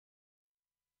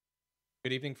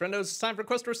Good evening, friendos. It's time for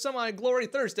Quest for Semi-Glory.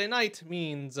 Thursday night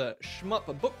means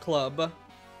Shmup Book Club,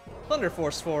 Thunder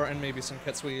Force 4, and maybe some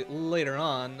Ketsui later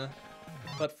on.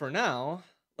 But for now,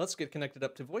 let's get connected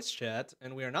up to voice chat,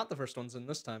 and we are not the first ones in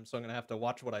this time, so I'm going to have to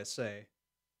watch what I say.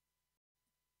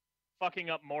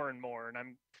 Fucking up more and more, and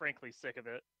I'm frankly sick of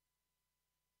it.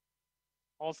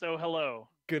 Also, hello.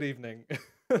 Good evening.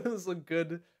 Those are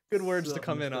good words to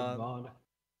come in on. Vaughn.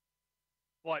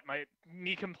 What,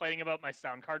 me complaining about my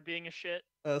sound card being a shit?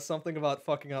 Something about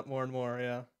fucking up more and more,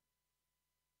 yeah.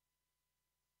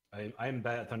 I'm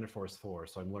bad at Thunder Force 4,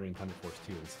 so I'm learning Thunder Force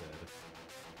 2 instead.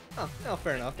 Oh,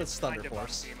 fair enough. It's Thunder kind of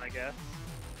Force. Game, I guess.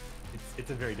 It's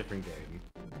a very different game.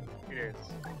 It is.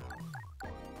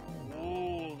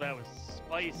 Ooh, that was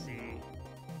spicy.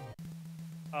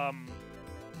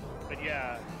 But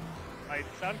yeah, my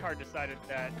sound card decided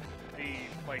that the,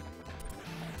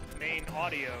 main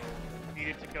audio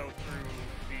needed to go through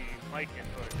the mic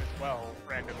input as well,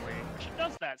 randomly. Which it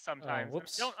does that sometimes.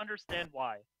 Whoops. I don't understand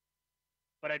why.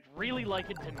 But I'd really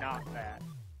like it to not that.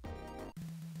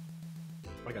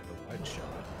 I got the wide shot.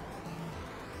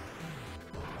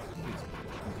 It's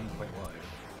indeed quite wide.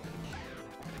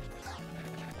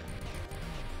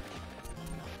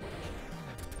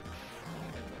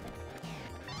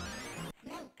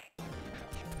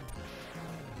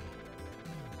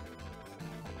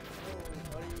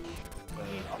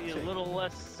 Be a little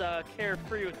less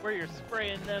carefree with where you're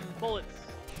spraying them bullets.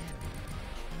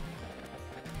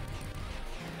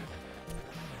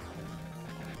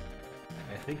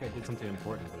 I think I did something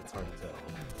important, but it's hard to tell.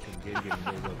 The game gave me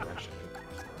no real direction.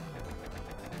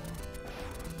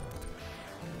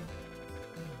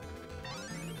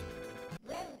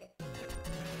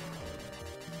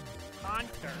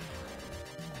 Hunter.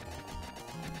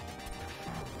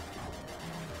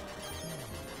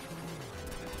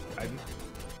 I'm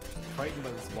frightened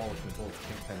by this wall which my bullets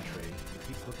can't penetrate. It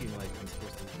keeps looking like I'm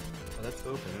supposed to... Oh, that's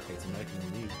open. Okay, so now I can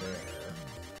leave there.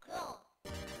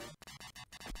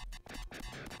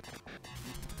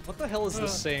 What the hell is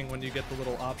this saying when you get the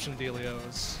little option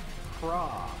dealios?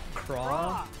 Craw.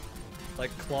 Craw?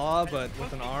 Like claw, but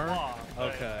with an R? Claw,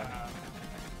 Okay.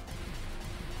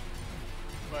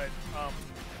 But,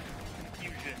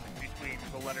 confusion between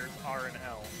the letters R and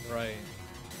L. Right.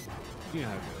 You know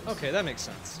how it goes. Okay, that makes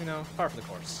sense. You know, par for the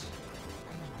course.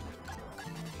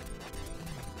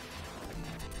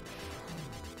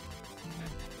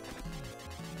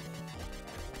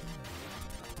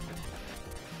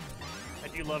 I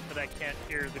do love that I can't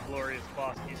hear the glorious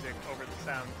boss music over the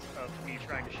sounds of me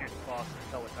trying to shoot the boss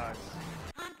in teletypes.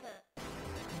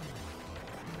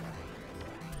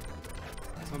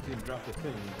 Something dropped a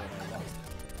thing, but I lost it.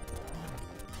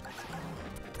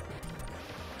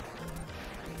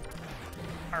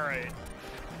 Alright.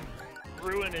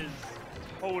 Ruin is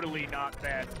totally not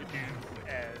bad to do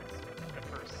as the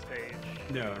first stage.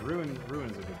 No, Ruin's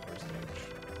a good first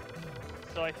stage.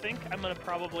 So I think I'm gonna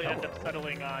probably end up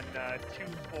settling on 2,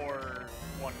 4,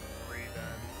 1, 3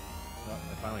 then. Oh,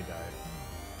 I finally died.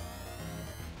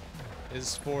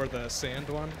 Is for the sand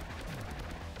one?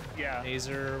 Yeah.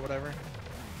 Azer or whatever?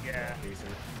 Yeah. Acer.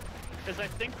 Because I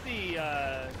think the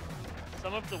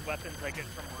some of the weapons I get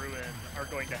from Ruin are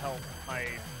going to help my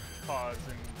cause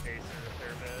in Acer a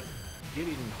fair bit.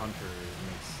 Getting Hunter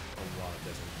makes a lot of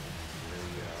difference.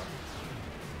 Really,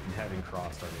 and having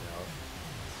Cross starting out.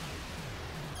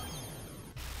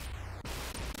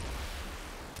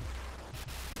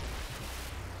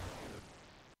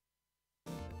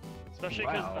 Especially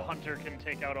because the Hunter can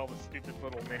take out all the stupid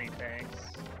little mini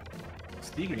tanks.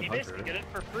 Speaking of You Hunter, basically get it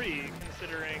for free,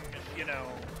 considering, you know,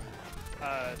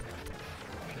 I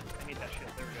need that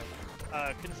shield, there we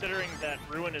go. Considering that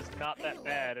Ruin is not that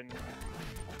bad, and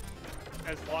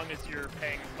as long as you're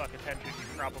paying fuck attention, you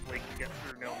probably can get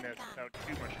through no miss without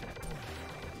too much difficulty.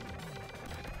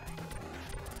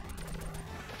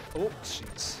 Oh,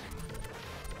 jeez.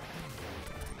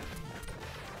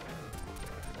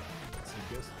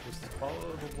 so just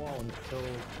follow the wall until...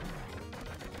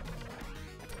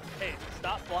 Hey,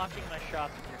 stop blocking my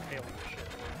shots with your tail and shit.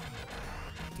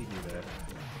 You do that.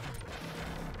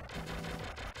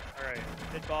 Alright,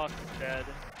 mid-boss is dead.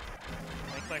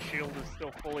 I think my shield is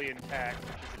still fully intact,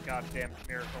 which is a goddamn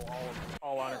miracle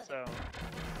all on its own.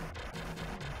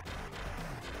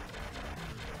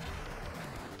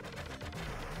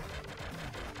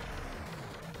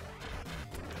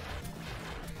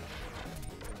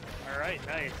 Alright,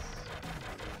 nice.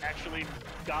 Actually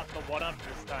got the one-up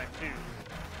this time, too.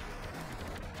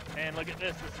 And look at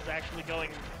this, this is actually going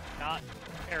not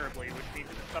terribly, which means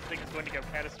that something is going to go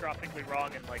catastrophically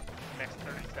wrong in, like, the next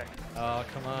 30 seconds. Oh,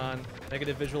 come on.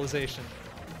 Negative visualization.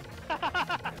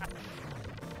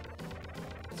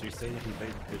 So you're saying if he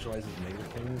visualizes negative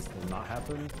things, will not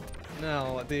happen?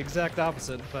 No, the exact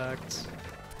opposite, in fact. So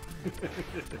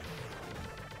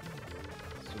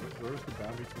where's the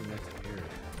boundary to the next area?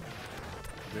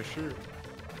 They're sure.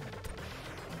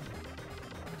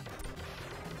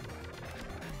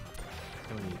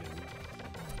 Don't need him.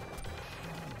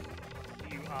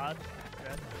 You odd?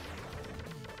 Yes.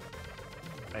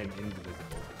 I am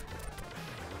indivisible.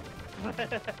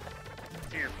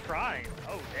 So you're trying.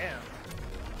 Oh, damn.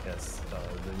 Yes, the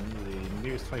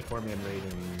nearest 24-man raid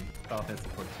in Final Fantasy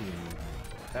 14.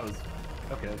 That was...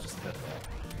 Okay, that was just a deathball.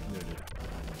 Noted.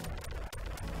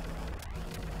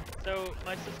 So,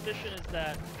 my suspicion is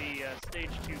that the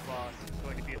stage 2 boss is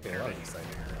going to be a Okay, fair that was bit exciting.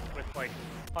 with, like,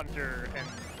 Hunter and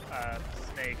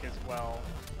Snake as well.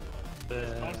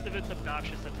 Most of its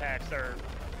obnoxious attacks are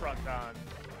front on.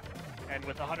 And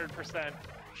with 100%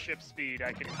 ship speed,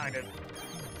 I can kind of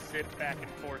zip back and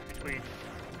forth between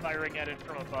firing at it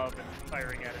from above and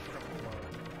firing at it from below.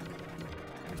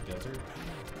 In the desert?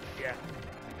 Yeah.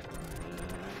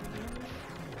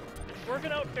 It's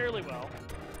working out fairly well.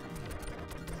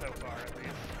 So far, at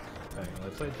least. Right, well, I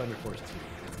played Thunder Force 2.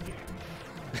 It's a game.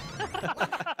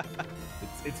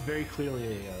 it's very clearly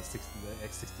a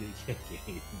X68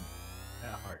 game.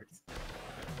 At heart.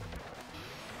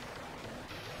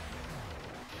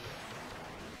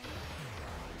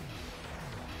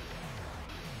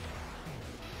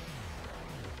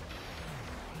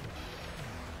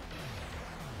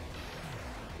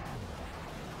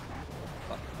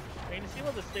 I mean, you see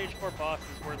why the stage 4 boss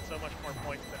is worth so much more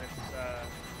points than its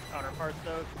counterparts,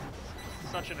 though? 'Cause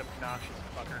it's such an obnoxious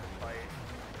fucker to fight.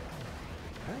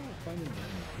 I don't find it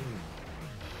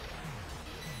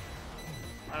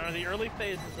I don't know, the early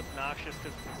phase is obnoxious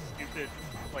because of the stupid,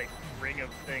 like, ring of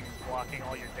things blocking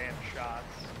all your damn shots.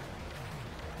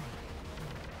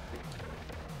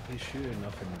 They shoot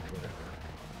enough in whatever.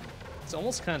 It's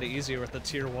almost kind of easier with the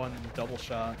tier 1 double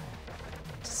shot.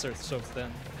 It's so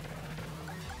thin.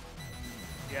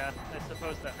 Yeah, I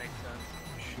suppose that makes sense.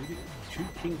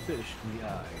 Shoot Kingfish in the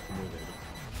eye. Noted.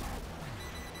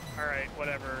 Alright,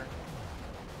 whatever.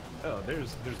 Oh,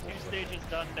 there's 2 one. stages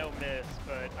done, no miss,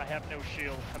 but I have no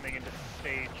shield coming into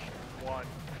stage 1,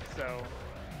 so...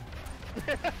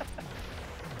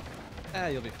 Ah,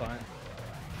 you'll be fine.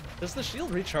 Does the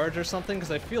shield recharge or something?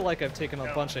 Because I feel like I've taken a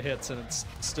No. bunch of hits and it's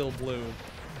still blue.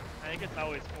 I think it's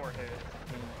always 4 hits.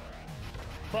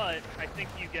 But I think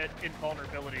you get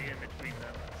invulnerability in between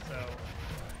them, so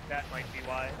that might be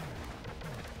why.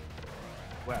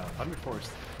 Wow, Thunder Force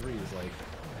 3 is like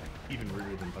even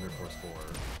weirder than Thunder Force 4.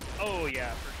 Oh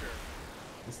yeah, for sure.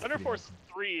 This is Thunder pretty Force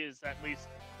awesome. 3 is at least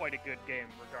quite a good game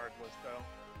regardless, though.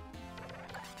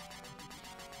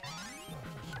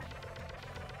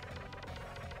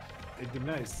 It'd be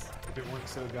nice if it weren't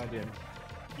so goddamn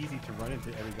easy to run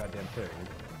into every goddamn thing.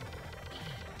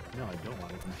 No, I don't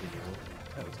want to continue.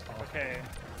 That was awful. Okay,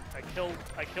 I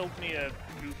killed me a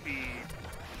goofy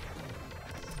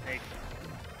snake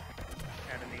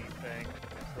enemy thing,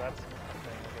 so that's a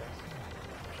thing, I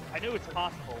guess. I knew it's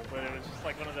possible, but it was just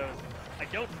like one of those. I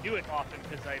don't do it often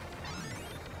because I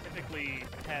typically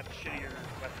have shittier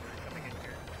weaponry coming in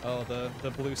here. Oh,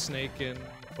 the blue snake in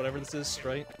whatever this is,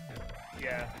 Strike?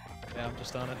 Yeah. Yeah, I'm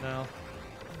just on it now.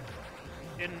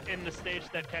 In the stage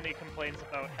that Kenny complains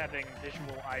about having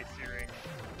visual eye searing.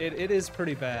 It is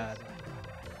pretty bad.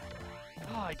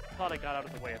 Oh, I thought I got out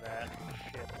of the way of that.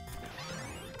 Shit.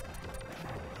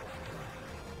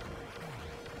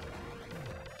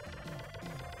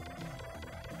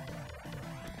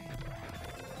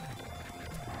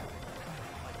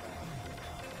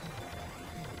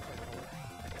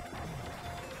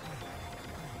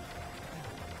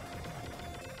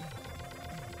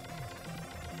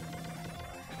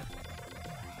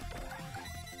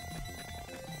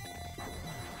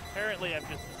 Apparently, I've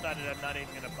just decided I'm not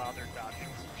even gonna bother dodging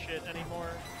some shit anymore,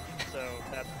 so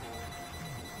that's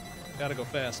cool. Gotta go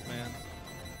fast, man.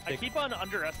 I keep on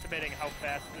underestimating how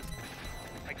fast this,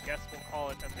 I guess we'll call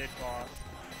it a mid-boss,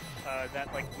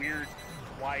 that like weird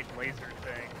wide laser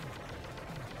thing.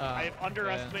 I have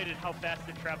underestimated how fast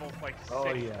it travels like 6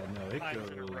 Oh yeah, no, it times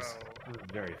in a row. goes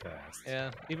very fast.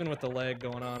 Yeah, even with the lag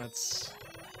going on, it's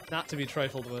not to be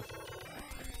trifled with.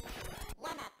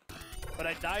 But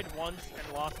I died once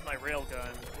and lost my railgun,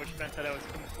 which meant that I was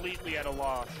completely at a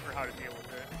loss for how to deal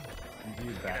with it. You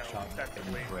do back shot and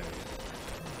sensibly. pray.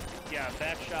 Yeah,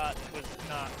 backshot was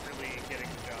not really getting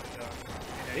the job done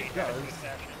in any It does. adequate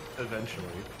fashion.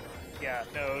 Eventually. Yeah,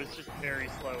 no, it was just very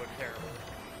slow and terrible.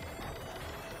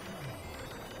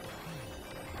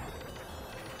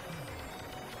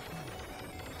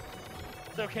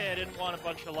 It's okay, I didn't want a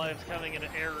bunch of lives coming in an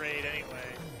air raid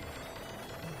anyway.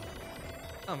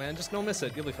 Oh man, just don't miss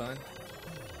it. You'll be fine.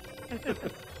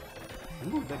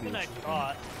 Ooh, that'd be And I interesting.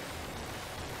 thought.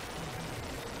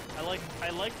 I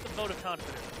like the vote of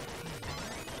confidence.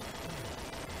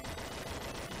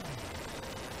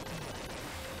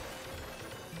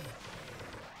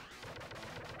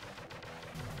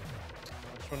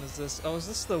 Which one is this? Oh, is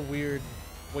this the weird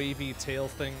wavy tail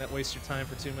thing that wastes your time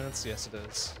for 2 minutes? Yes, it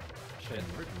is. Shit.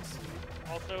 Emergency.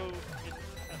 Also, it's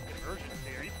an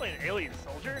emergency. Are you playing Alien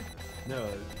Soldier? No,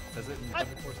 it says it in What?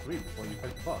 Thunder Force 3 before you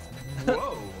fight the boss.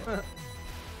 Whoa!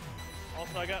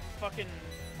 Also, I got fucking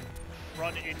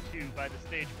run into by the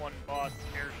stage 1 boss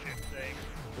airship thing.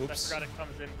 Oops. I forgot it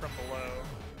comes in from below.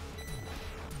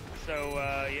 So,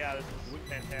 yeah, this is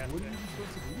fantastic. What are you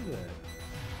supposed to do that?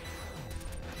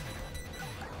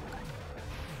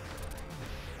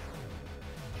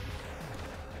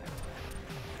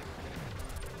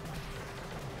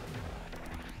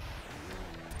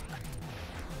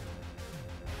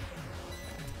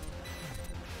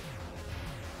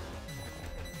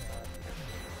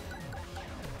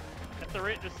 At the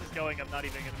rate this is going, I'm not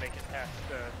even going to make it past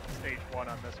stage 1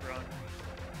 on this run.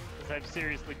 Because I've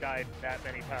seriously died that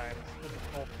many times. With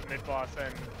both the mid-boss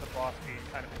and the boss being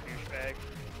kind of a douchebag.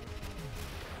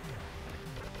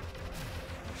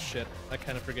 Oh, shit. I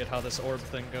kind of forget how this orb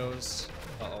thing goes.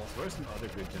 Uh-oh. What are some other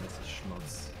good Genesis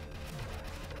shmups?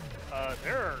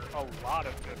 There are a lot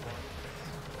of good ones.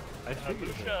 I figured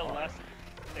it Lucia was. Less,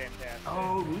 fantastic.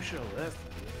 Oh, Lucia Less.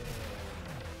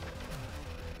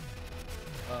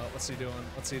 What's he doing?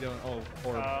 What's he doing? Oh,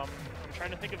 orb. I'm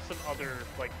trying to think of some other,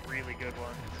 like, really good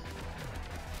ones.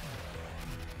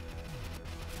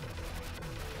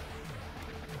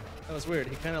 That was weird.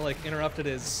 He kind of like interrupted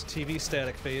his TV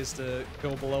static phase to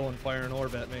go below and fire an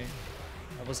orb at me.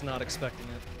 I was not expecting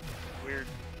it. Weird.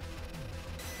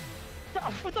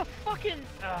 For the fucking...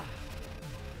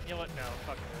 you know what? No,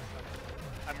 fuck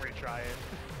this. I'm retrying.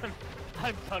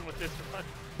 I'm done with this one.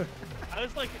 I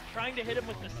was like trying to hit him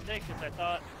with the stick because I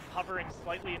thought hovering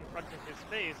slightly in front of his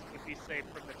face would be safe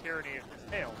from the tyranny of his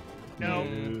tail. No,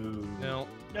 No.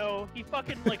 no, he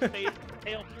fucking like phased the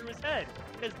tail through his head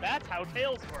because that's how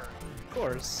tails work. Of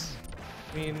course.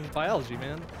 I mean, biology,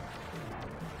 man.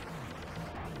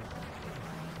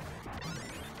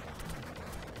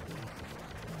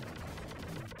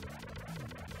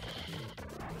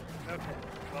 Okay,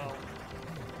 well,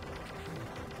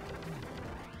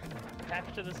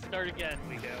 back to the start again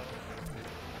we go.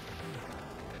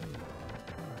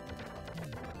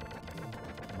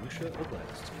 Lucia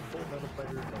Oblast. Full Metal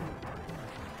Fighter.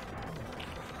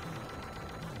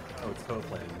 Oh, it's toe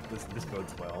playing. This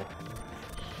bodes well.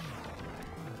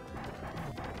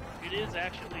 It is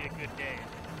actually a good game.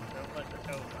 Don't let the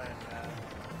toe plan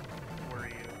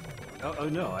worry you. Oh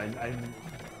no, I'm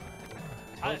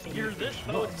Your this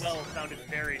bodes well sounded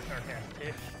very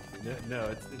sarcastic. No,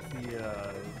 it's the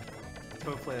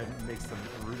toe plan makes some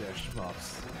rude-ass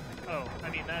shmups. Oh, I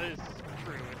mean, that is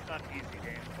true. It's not an easy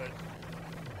game, but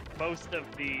most of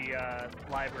the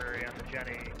library on the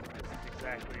Jenny isn't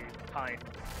exactly kind.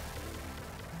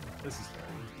 This is fair.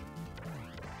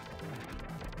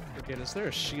 Forget, is there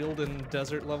a shield and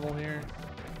desert level here?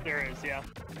 There is, yeah.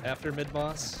 After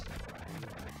mid-boss?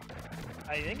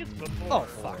 I think it's before. Oh,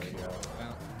 fuck. Yeah.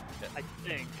 Well, I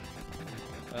think.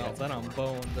 well, then I'm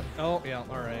boned. Oh, yeah,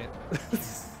 alright.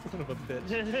 Son of a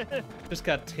bitch. Just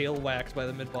got tail whacked by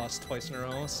the mid-boss twice in a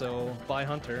row, so bye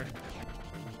Hunter.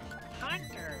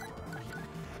 Hunter!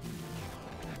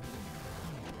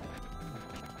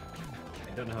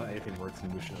 I don't know how anything works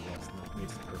in Lucia West, and that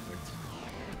makes it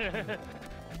perfect.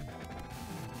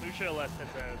 Lucia Less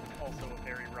has also a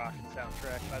very rockin'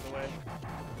 soundtrack, by the way.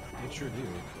 They sure do.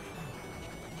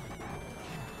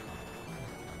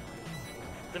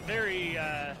 It's a very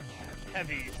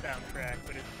heavy soundtrack,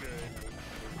 but it's good.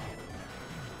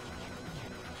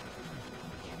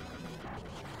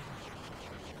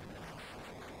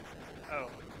 Oh,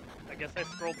 I guess I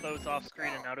scrolled those off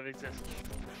screen and out of existence.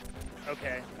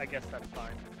 Okay, I guess that's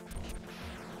fine.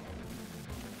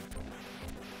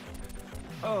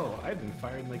 Oh, I've been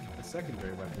firing like a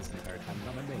secondary weapon this entire time,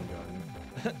 not my main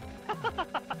gun.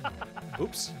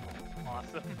 Oops.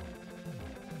 Awesome.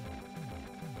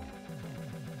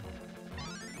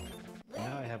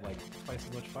 Now I have like twice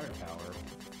as much firepower.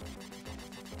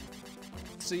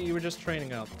 See, you were just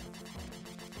training up.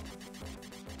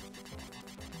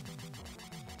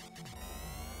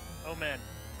 Oh man,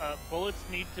 bullets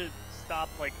need to stop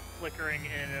like flickering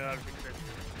in and out of existence.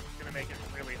 It's gonna make it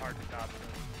really hard to dodge them.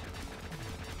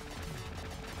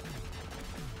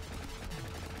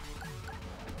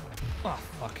 Oh,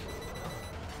 fuck.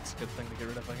 It's a good thing to get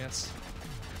rid of, I guess.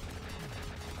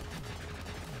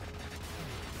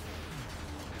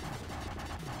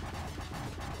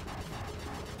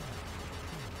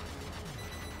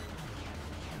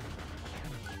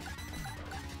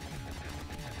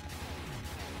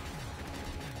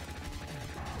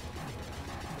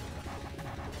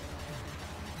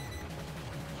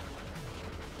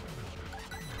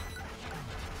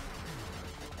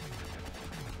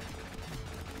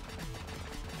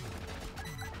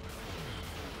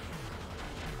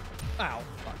 Ow,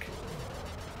 fuck.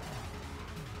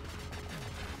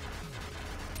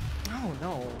 Oh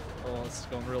no. Oh, this is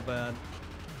going real bad.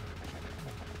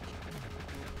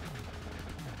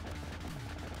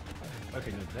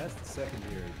 Okay, no, that's the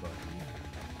secondary button.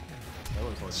 That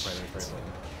looks like the primary button.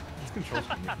 These controls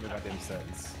make no goddamn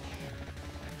sense.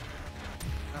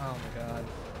 Oh my god.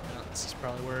 Yeah, this is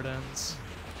probably where it ends.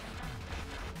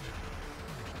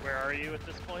 Where are you at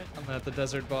this point? I'm at the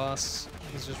desert boss.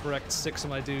 He's just wrecked 6 of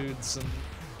my dudes and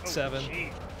 7. Gee.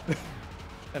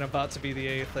 And about to be the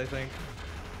 8th, I think.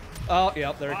 Oh,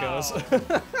 yep, there it goes.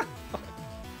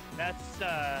 That's,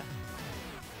 I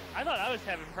thought I was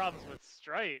having problems with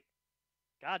Strite.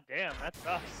 God damn, that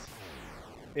sucks.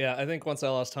 Yeah, I think once I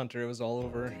lost Hunter, it was all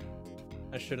over.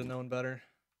 I should have known better.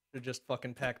 Should have just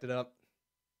fucking packed it up.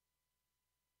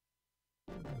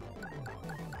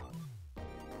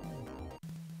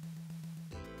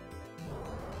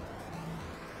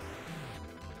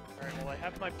 Alright, well I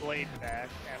have my blade back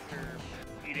after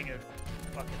eating a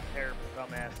fucking terrible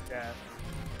dumbass death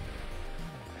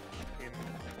in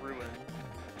Ruin.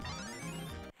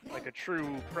 Like a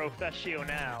true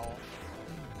professional.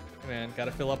 Man,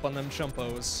 gotta fill up on them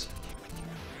chumpos.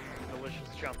 Delicious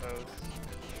chumpos.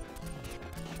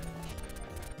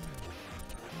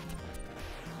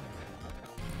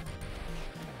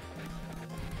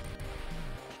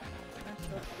 There's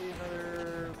supposed to be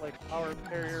another, like, power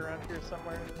barrier around here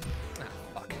somewhere. Ah,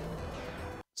 fuck.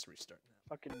 Let's restart that.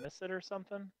 Fucking miss it or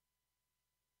something?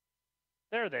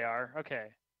 There they are, okay.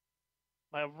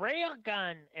 My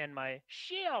railgun and my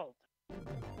shield!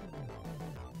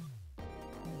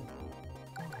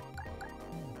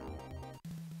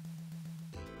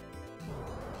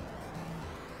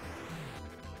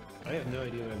 I have no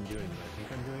idea what I'm doing, but I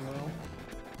think I'm doing well.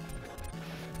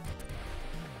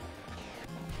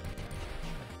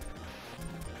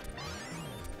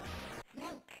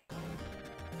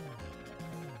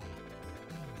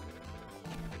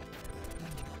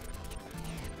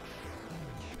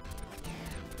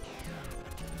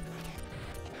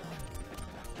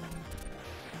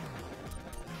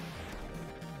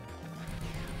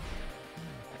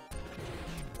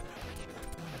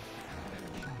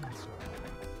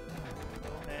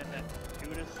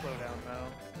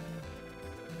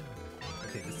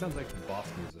 Sounds like boss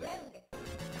music.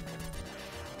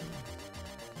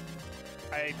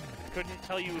 I couldn't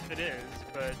tell you if it is,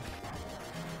 but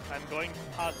I'm going to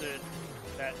posit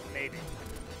that maybe.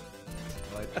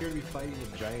 Well, I appear to be fighting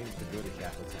a giant pagoda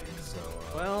castle tank, so...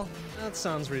 Well, that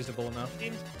sounds reasonable enough.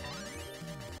 Seems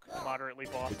moderately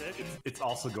boss-ish. It's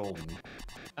also golden.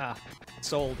 Ah,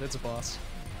 sold. It's a boss.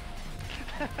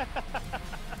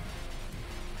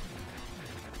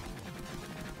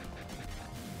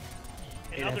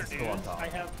 In other news, I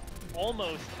have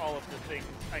almost all of the things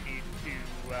I need to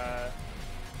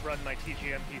run my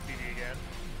TGM PCD again.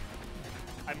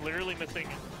 I'm literally missing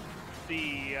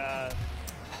the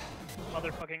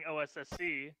motherfucking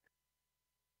OSSC,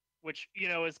 which, you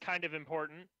know, is kind of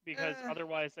important, because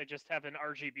otherwise I just have an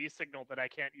RGB signal that I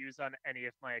can't use on any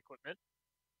of my equipment.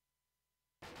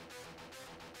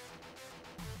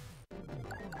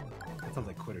 That sounds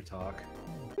like quitter talk.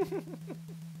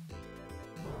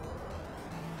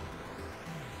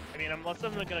 I mean, unless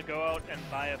I'm gonna go out and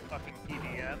buy a fucking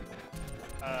PVM,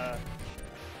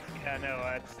 yeah, no,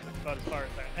 that's about as far as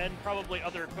that. And probably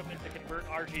other equipment to convert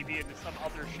RGB into some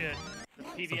other shit that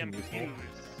PVM can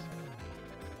use.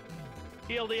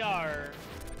 TLDR,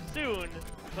 soon,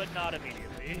 but not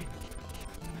immediately.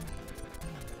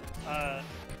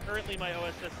 Currently my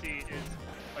OSSC is,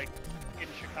 like, in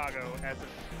Chicago as of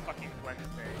fucking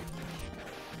Wednesday.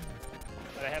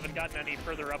 But I haven't gotten any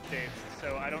further updates,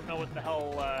 so I don't know what the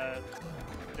hell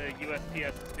the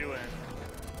USPS is doing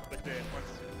with it once,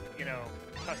 you know,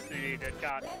 custody that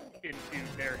got into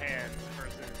their hands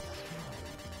versus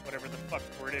whatever the fuck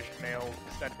British mail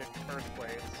sent it in the first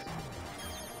place.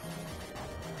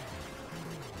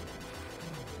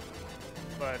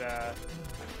 But,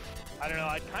 I don't know,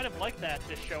 I'd kind of like that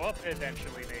to show up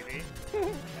eventually, maybe.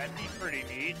 That'd be pretty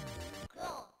neat.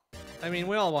 I mean,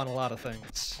 we all want a lot of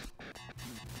things.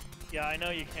 Yeah, I know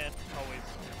you can't always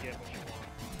get what you want.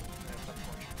 That's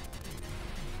unfortunate.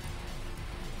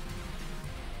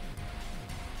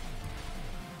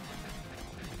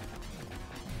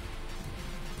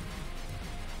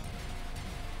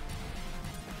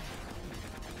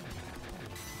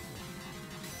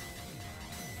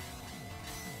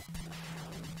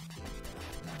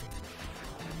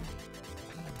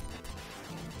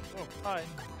 Oh, hi.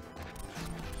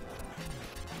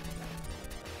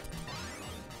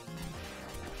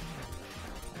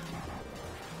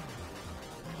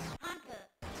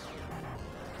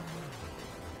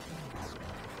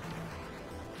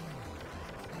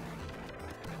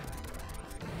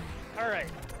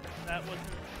 Alright, that wasn't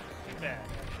too bad,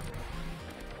 actually.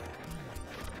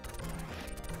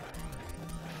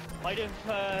 Might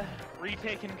have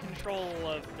retaken control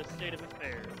of the state of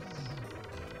affairs.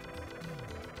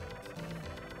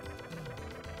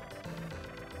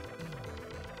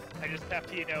 I just have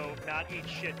to, you know, not eat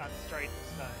shit on straight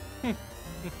this time.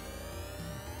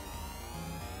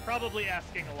 Probably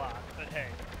asking a lot, but hey.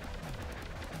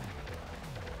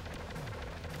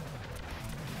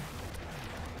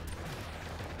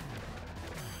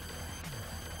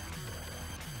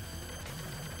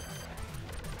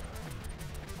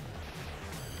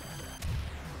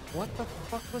 What the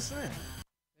fuck was that?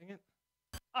 Dang it.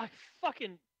 Are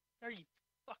you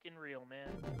fucking real,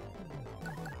 man?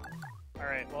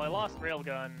 Alright, well I lost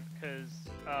Railgun, because,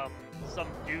 some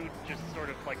dude just sort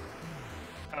of like...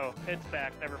 Oh, it's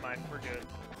back, never mind, we're good.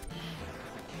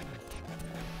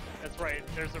 That's right,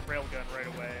 there's a Railgun right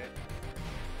away.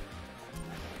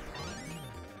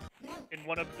 In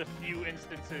one of the few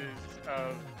instances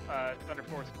of Thunder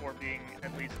Force 4 being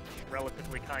at least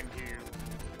relatively kind to you,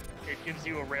 it gives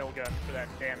you a Railgun for that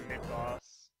damn mid-boss.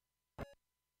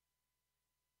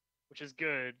 Which is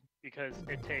good, because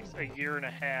it takes a year and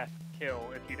a half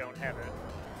kill if you don't have it.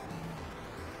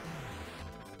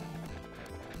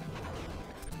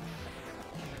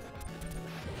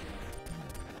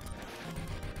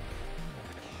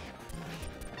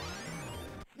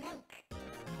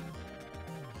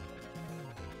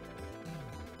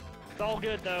 It's all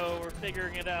good though, we're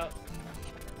figuring it out.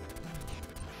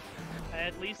 I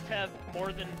at least have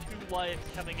more than 2 lives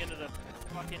coming into the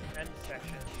fucking end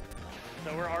section.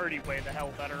 So we're already way the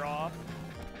hell better off.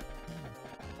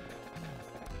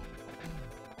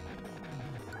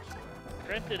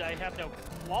 Granted, I have no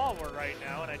Clawer right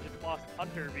now, and I just lost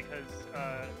Hunter because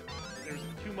there's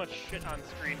too much shit on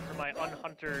screen for my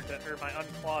unhuntered or my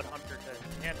unclawed Hunter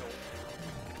to handle.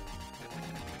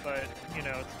 But you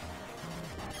know,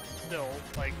 still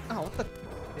like. Oh, what the?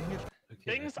 Dang it.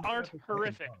 Okay, things aren't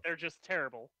horrific; they're just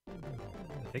terrible.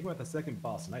 Think about the second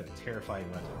boss, and I have a terrifying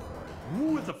weapon for it.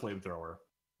 Ooh, it's a flamethrower.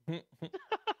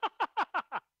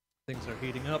 Things are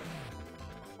heating up.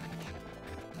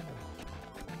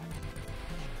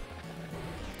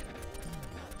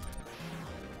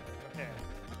 Okay.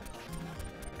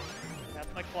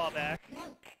 That's my claw back.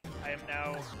 I am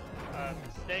now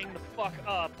staying the fuck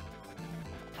up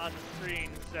on the screen,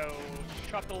 so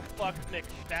Chuckle Fuck Mix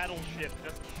Battleship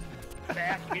just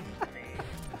back into me.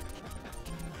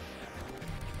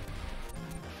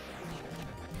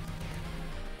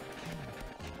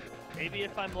 Maybe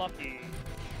if I'm lucky,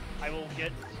 I will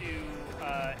get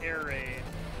to Air Raid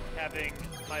having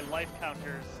my life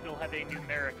counters still have a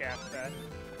numeric aspect,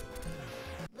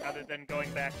 rather than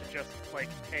going back to just like,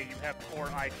 hey, you have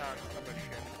 4 icons of a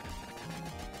ship.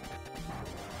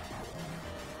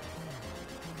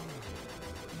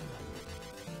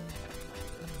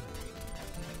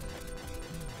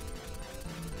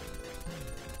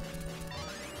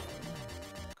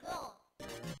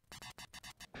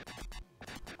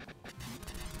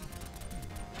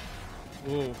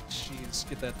 Whoa, jeez.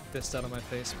 Get that fist out of my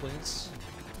face, please.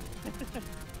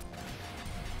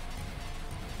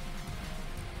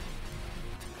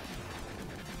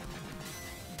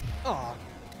 Aw.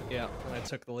 Yeah, and I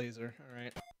took the laser.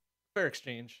 Alright. Fair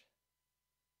exchange.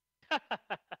 Alright,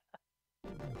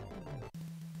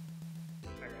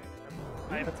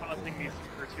 I'm pausing these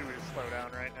for 2 to slow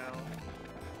down right now.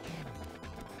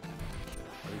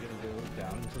 Are we gonna go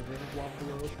down into the lava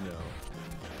below? No.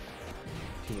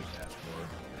 Too much to ask for.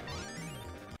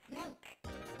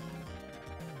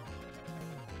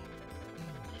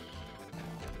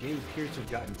 Game appears to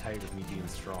have gotten tired of me being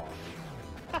strong.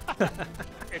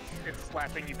 It's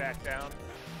slapping you back down.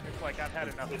 It's like I've had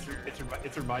enough.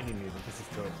 It's reminding me that this is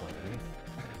pro playing.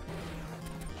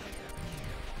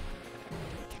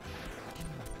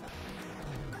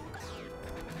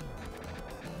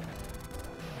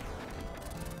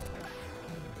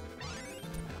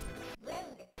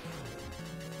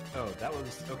 Oh, that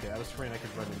was okay. That was terrain I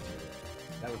could run into.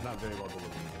 That was not very well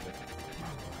delivered.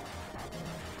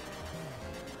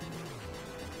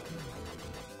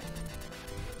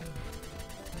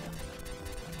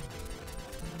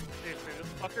 Seriously,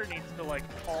 this fucker needs to like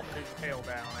calm his tail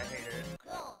down. I hate it.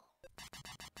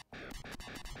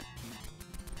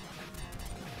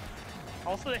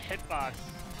 Also, the hitbox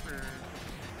for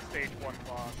stage 1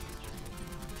 boss is just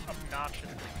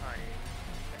obnoxiously tiny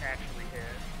to actually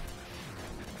hit.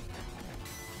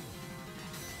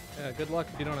 Yeah, good luck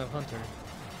if you don't have Hunter.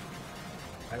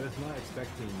 I was not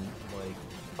expecting like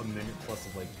a minute plus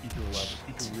of like equal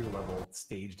level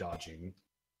stage dodging.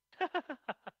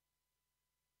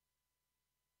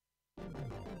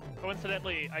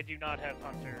 Coincidentally, I do not have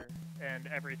Hunter, and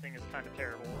everything is kind of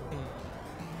terrible.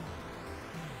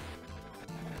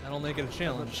 That'll make it a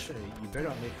challenge. Say, you better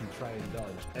not make me try and dodge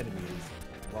enemies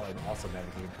while I'm also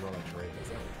navigating Corona terrain. Is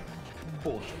that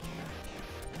bullshit?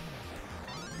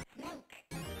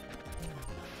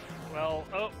 Well,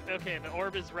 oh, okay, the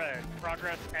orb is red.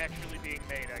 Progress actually being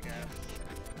made, I guess.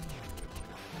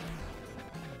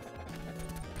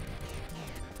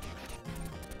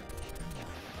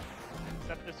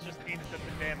 Except this just means that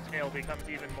the damn tail becomes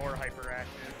even more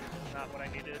hyperactive. Not what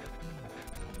I needed.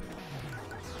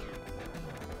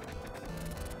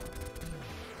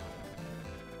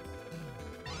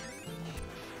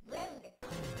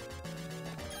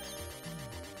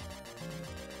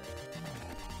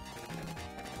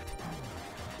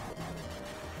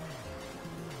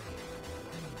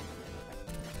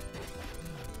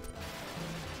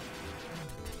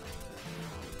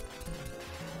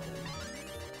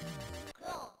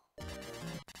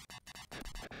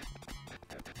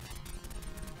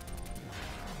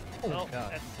 Oh Well,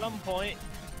 god. at some point,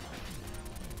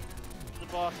 the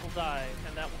boss will die,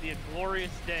 and that will be a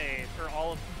glorious day for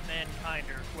all of mankind,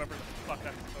 or whoever the fuck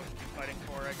I'm supposed to be fighting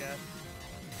for, I guess.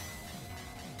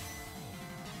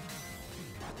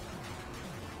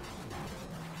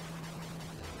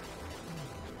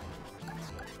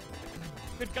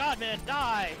 Good god, man,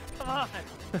 die! Come on!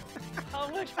 How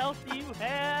much health do you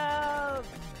have?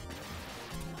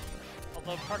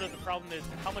 Although part of the problem is,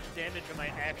 how much damage am I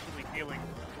actually dealing?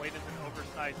 The blade is an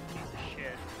oversized piece of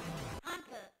shit.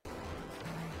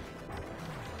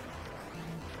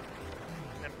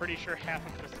 And I'm pretty sure half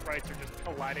of the sprites are just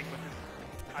colliding with his,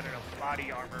 I don't know,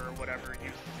 body armor or whatever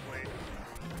uselessly.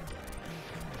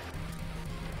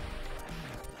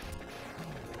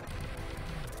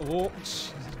 Oh,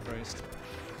 Jesus Christ.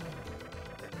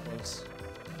 Close.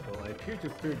 Well, I appear to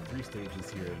have cleared 3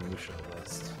 stages here in Lucia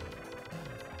list,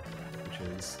 which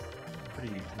is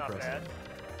pretty Not impressive. bad.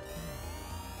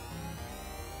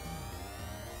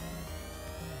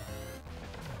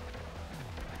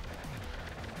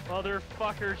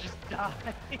 Motherfucker, just die!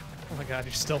 Oh my god,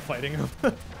 you're still fighting him.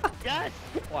 Yes!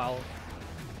 Wow.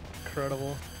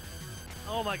 Incredible.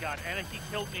 Oh my god, and he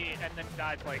killed me and then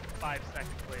died like 5 seconds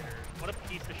later. What a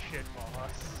piece of shit, boss.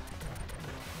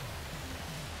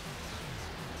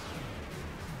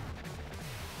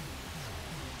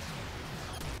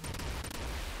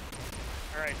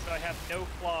 Alright, so I have no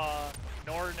claw,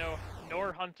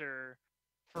 nor hunter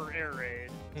for air raid,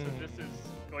 so this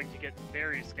is going to get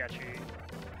very sketchy.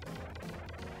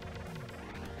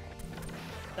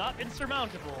 Not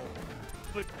insurmountable,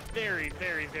 but very,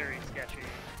 very, very sketchy.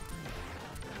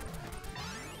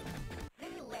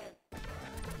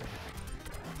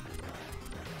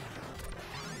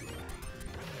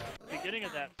 Beginning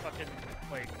of that fucking,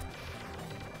 like,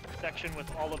 section with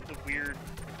all of the weird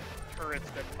turrets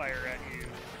that fire at you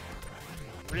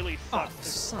really sucks,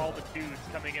 because all the dudes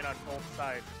coming in on both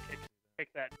sides kick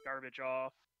that garbage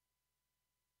off.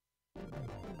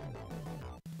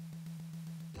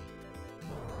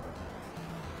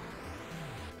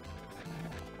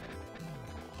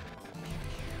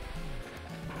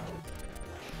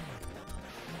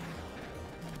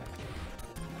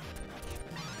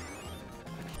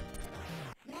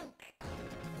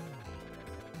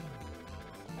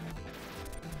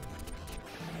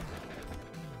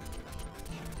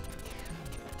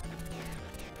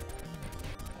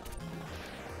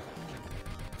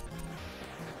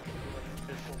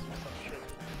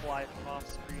 Fly from off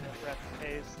screen at rapid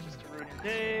pace just to ruin your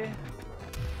day.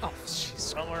 Oh, jeez.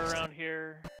 Somewhere around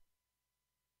here.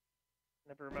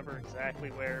 Never remember exactly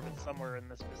where, but somewhere in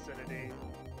this vicinity.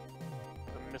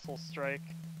 The missile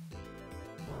strike.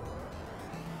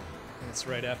 It's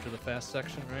right after the fast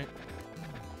section, right?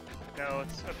 No,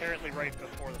 it's apparently right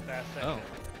before the fast section.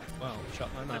 Oh, wow, shut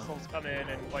my mouth. Missiles come in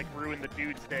and like ruin the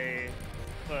dude's day,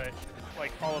 but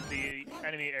like all of the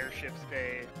enemy airships'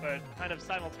 day, but kind of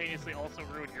simultaneously also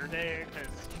ruin your day,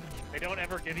 because they don't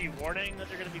ever give you warning that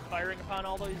they're going to be firing upon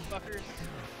all those fuckers.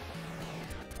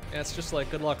 Yeah, it's just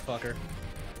like, good luck, fucker.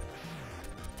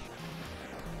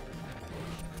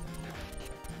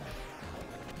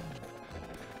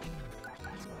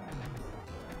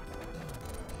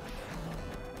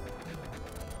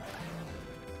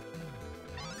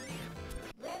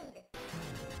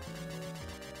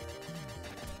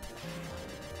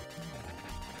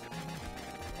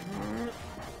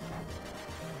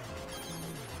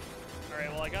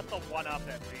 Alright, well I got the 1-up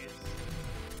at least.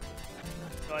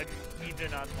 So I'm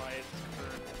even on lives for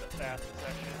the fast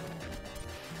section.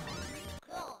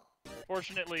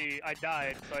 Fortunately, I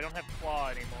died, so I don't have Claw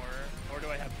anymore, nor do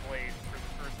I have Blade for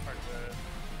the first part of the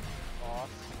boss.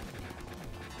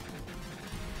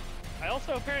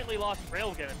 also apparently lost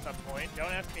Railgun at some point.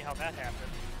 Don't ask me how that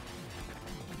happened.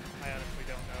 I honestly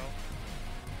don't know.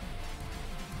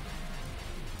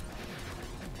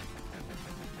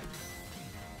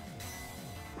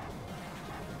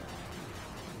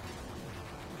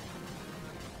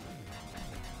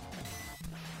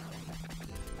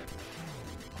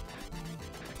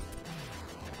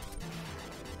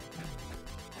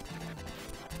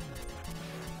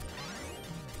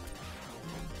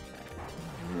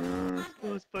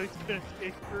 Those fights gonna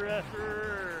take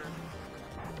forever.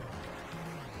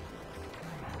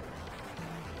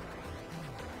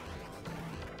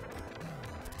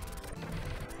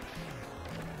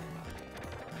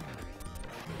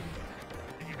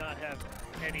 I do not have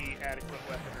any adequate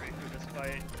weaponry for this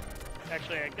fight.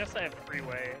 Actually, I guess I have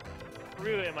freeway.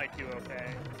 Freeway might do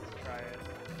okay. Let's try it.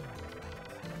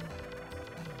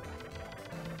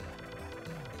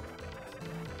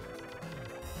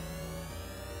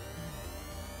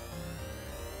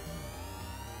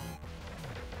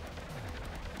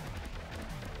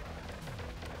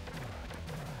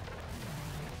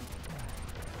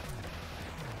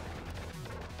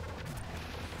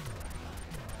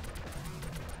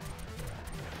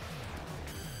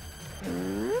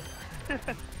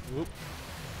 Whoop.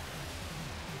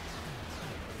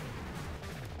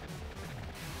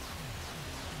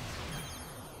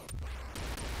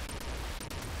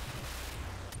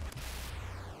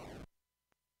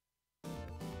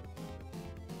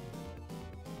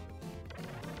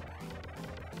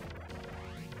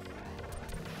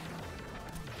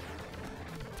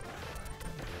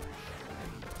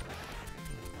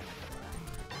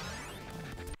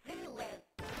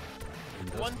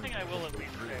 One thing I will at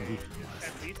least say is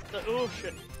at least the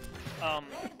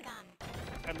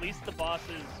at least the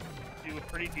bosses do a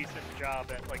pretty decent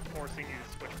job at like forcing you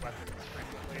to switch weapons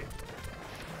frequently.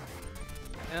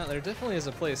 Yeah, there definitely is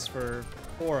a place for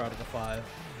 4 out of the 5.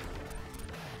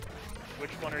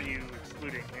 Which one are you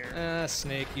excluding here?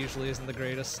 Snake usually isn't the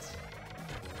greatest.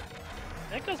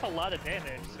 That does a lot of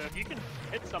damage, so if you can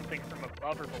hit something from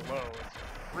above or below, it's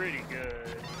pretty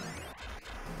good.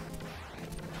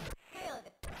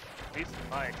 At least in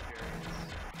my experience.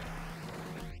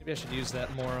 Maybe I should use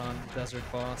that more on Desert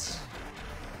Boss.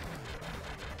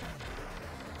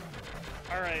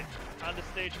 Alright, on to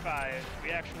stage 5.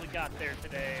 We actually got there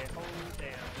today. Oh damn.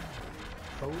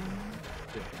 Oh,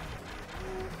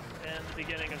 damn. And the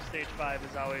beginning of stage 5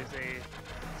 is always a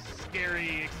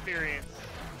scary experience.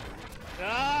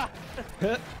 Ah!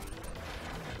 God,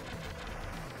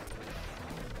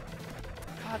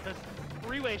 those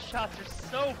freeway shots are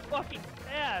so fucking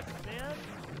fast, man.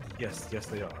 Yes,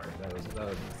 they are. That was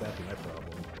exactly my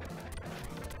problem.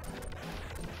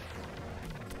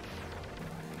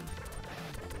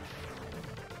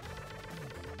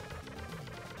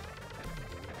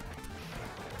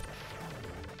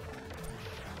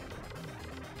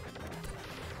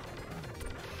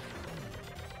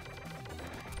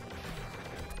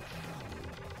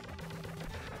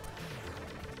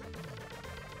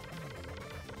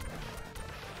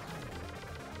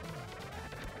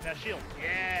 Now shield.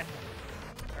 Yeah!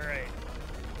 Alright.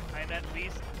 I'm at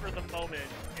least, for the moment,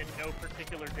 in no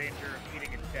particular danger of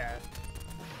eating a death.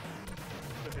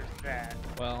 So there's that.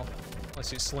 Well,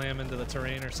 unless you slam into the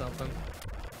terrain or something.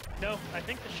 No, I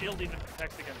think the shield even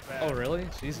protects against that. Oh, really?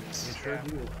 Jesus. It sure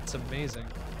do. It's amazing.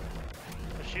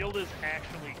 The shield is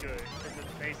actually good, because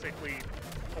it's basically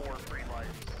 4 free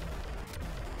lives.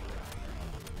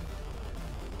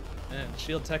 Man,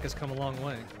 shield tech has come a long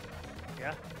way.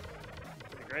 Yeah.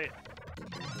 Pretty great.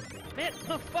 Man,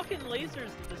 the fucking lasers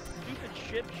that the stupid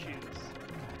ship shoots.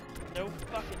 No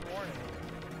fucking warning.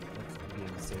 That's the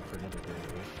game saved for another day.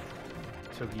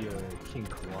 Tokyo King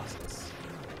Colossus.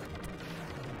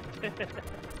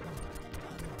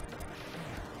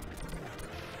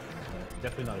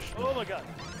 Definitely not a Shmup. Oh my god.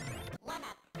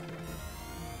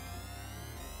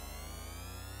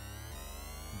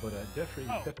 But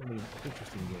definitely an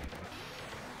interesting game.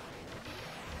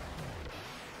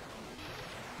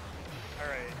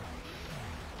 Alright.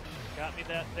 Got me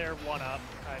that there 1-up.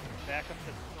 I'm back up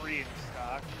to 3 in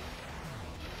stock.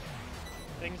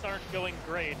 Things aren't going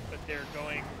great, but they're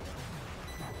going.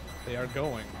 They are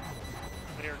going.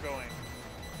 They're going.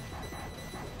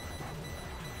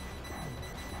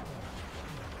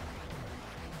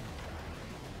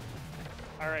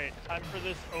 Alright, time for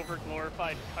this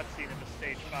over-glorified cutscene in the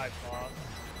stage 5 boss.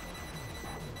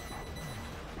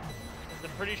 'Cause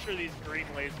I'm pretty sure these green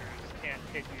lasers can't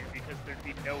hit you because there'd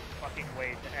be no fucking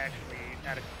way to actually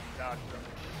adequately dodge them.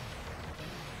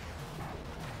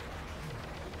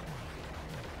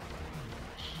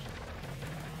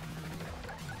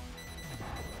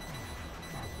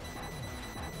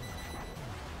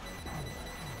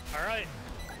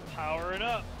 Power it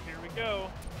up. Here we go.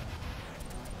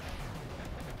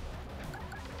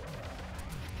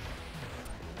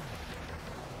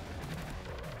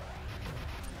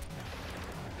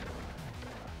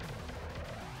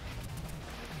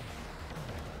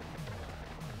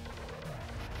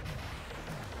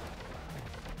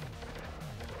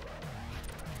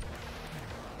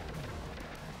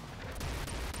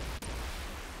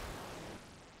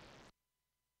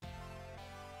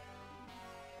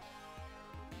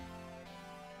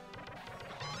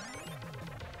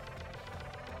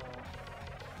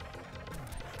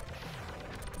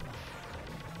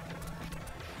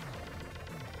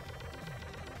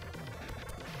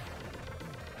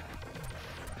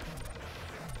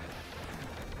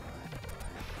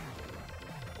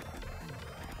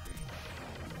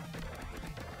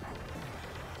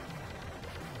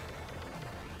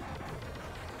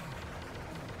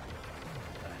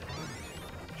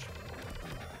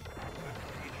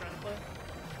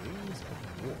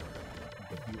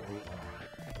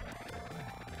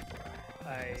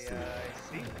 I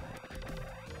see.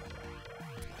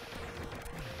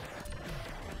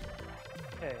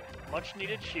 Okay, much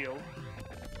needed shield.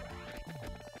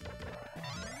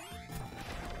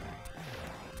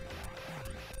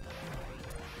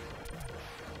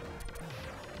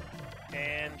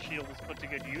 And shield was put to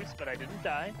good use, but I didn't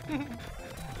die.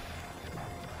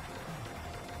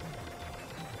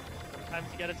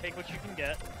 Sometimes you gotta take what you can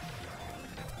get.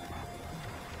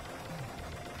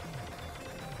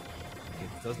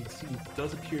 It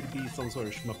does appear to be some sort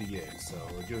of shmuppy game, so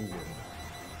we're doing good.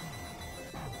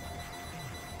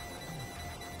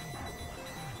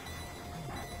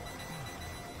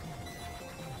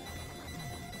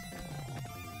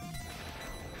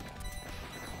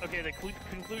 Okay, the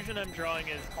conclusion I'm drawing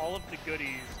is all of the goodies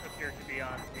appear to be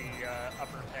on the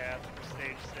upper path for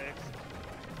stage 6.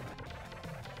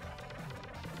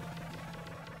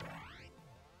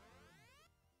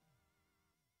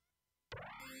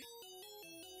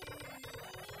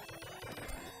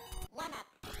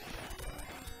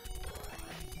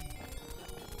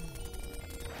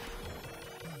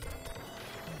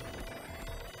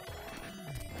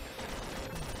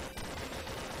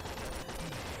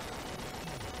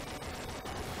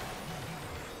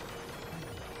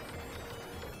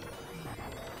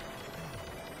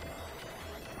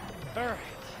 Alright.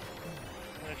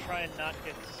 I'm gonna try and not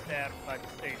get stabbed by the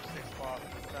stage 6 boss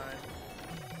this time.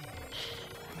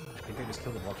 I think I just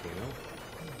killed a volcano.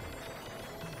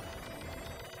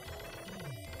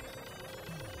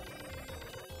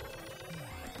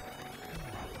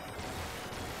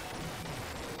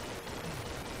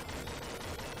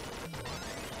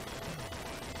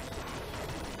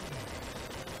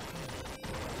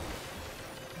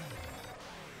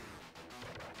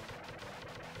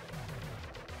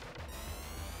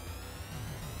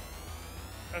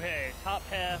 Okay, top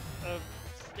half of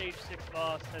stage 6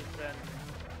 boss has been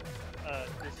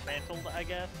dismantled, I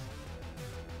guess.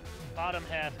 Bottom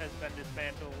half has been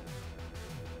dismantled.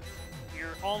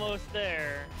 You're almost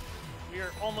there. We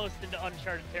are almost into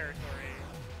uncharted territory.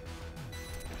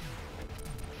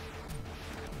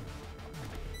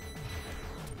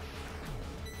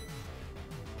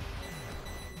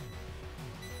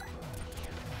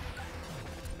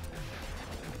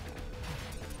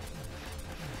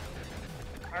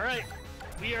 Alright,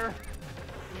 we are,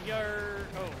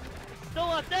 oh, still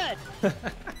not dead!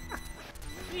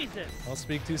 Jesus! I'll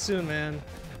speak too soon, man.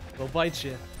 They'll bite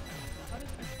you. How does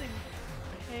this thing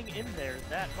hang in there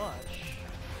that much?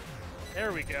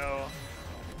 There we go.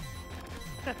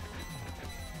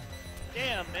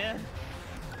 Damn, man.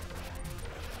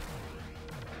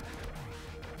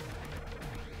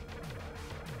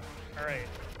 Alright,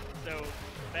 so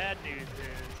bad news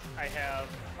is I have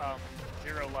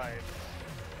 0 lives.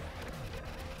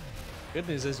 Good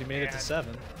news is you made it to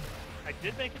 7. I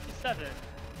did make it to 7,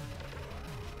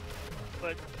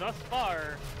 but thus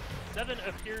far, 7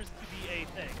 appears to be a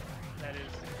thing that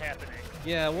is happening.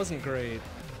 Yeah, it wasn't great.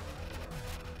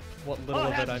 What little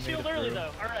of it I made it shield early through.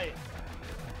 though. All right,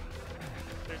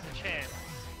 there's a chance.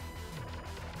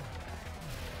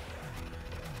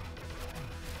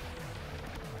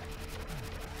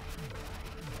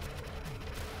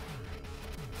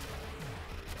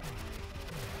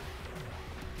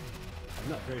 I'm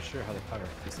not very sure how the power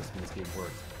system in this game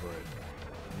works, but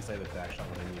at least I have a back shot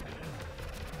when I needed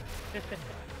it.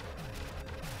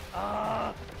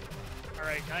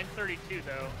 Alright, 932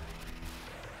 though.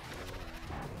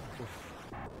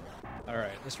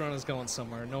 Alright, this run is going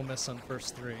somewhere. No miss on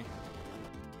first 3.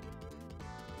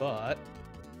 But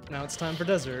now it's time for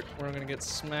desert, where I'm gonna get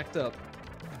smacked up.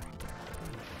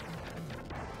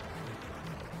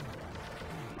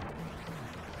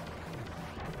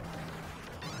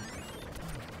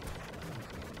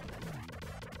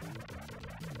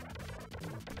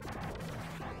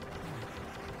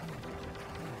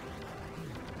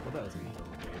 thought that was gonna kill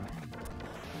the game.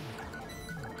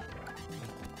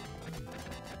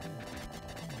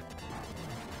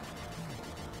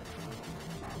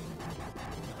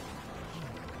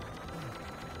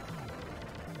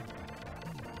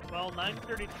 Well,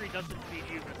 933 doesn't beat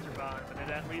you, Mr. Bond, but it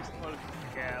at least closes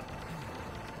the gap.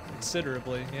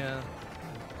 Considerably, yeah.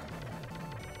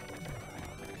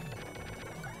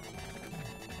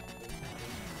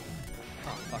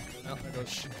 Oh, fuck. Oh, there goes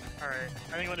shit. Alright,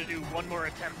 I think I'm gonna do one more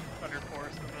attempt at Thunder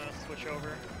Force, and I'm gonna switch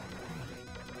over.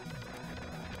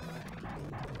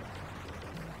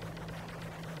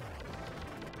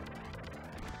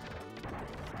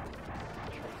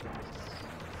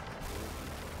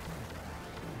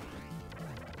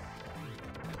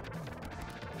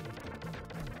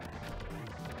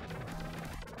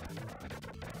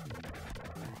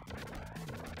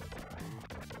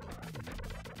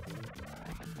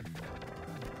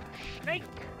 Snake!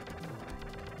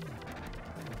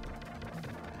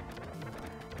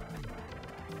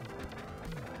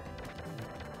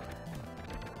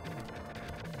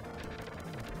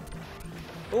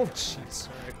 Oh, jeez.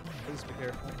 Alright, please be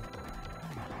careful.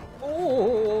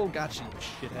 Oh, gotcha,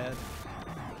 you shithead.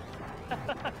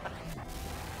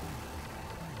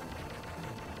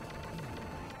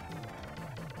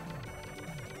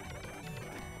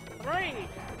 Right!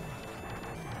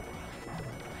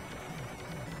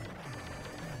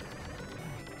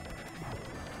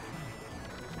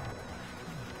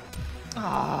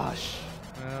 Ah,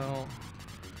 well.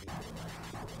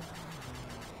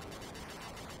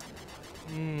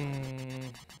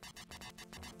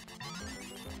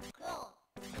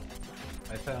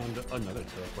 I found another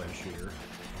tailplane shooter.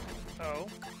 Oh.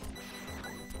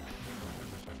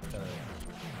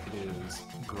 It is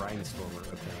Grindstormer,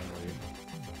 apparently.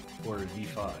 Or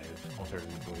V5,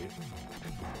 alternatively.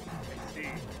 I see.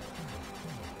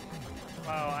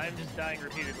 Wow, I'm just dying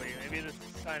repeatedly. Maybe this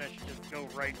is a sign I should just go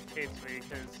right to Ketsui,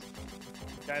 because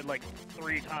I died like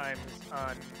 3 times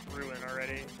on Ruin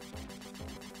already.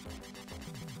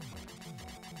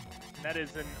 And that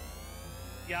is an...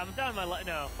 Yeah, I'm down my life.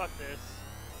 No, fuck this.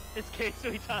 It's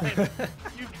Ketsui time.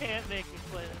 You can't make me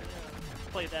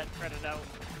play that credit out.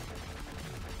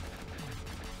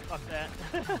 Fuck that.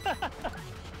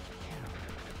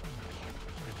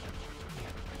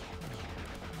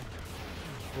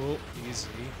 Oh, easy.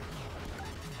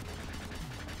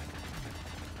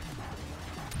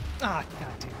 Ah,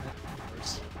 god damn it. Of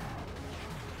course.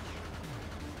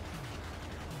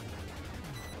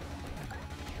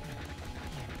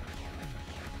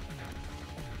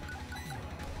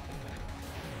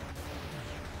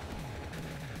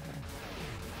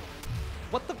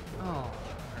 What the? Oh, alright.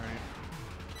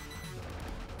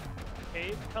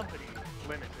 Cave Company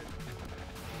Limited.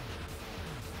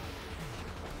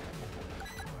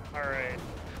 Alright.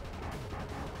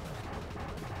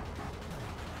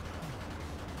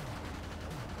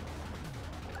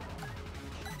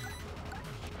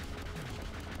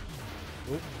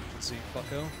 Oop, see,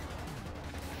 fucko.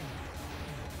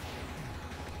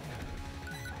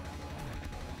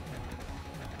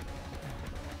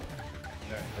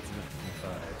 Alright, that's enough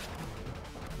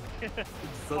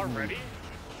V5. Already?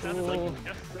 Sounded like you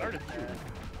just started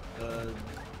that.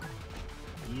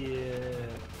 Yeah.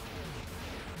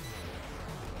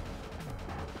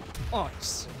 Oh, you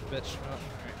son of a bitch. Oh, alright.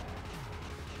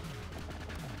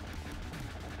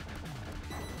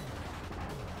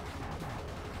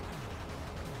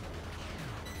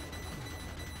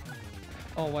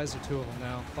 Oh, why is there 2 of them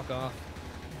now? Fuck off.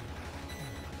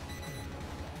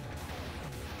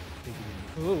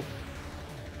 Ooh.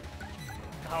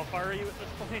 How far are you at this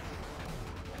point?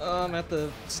 I'm at the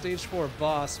stage 4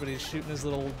 boss, but he's shooting his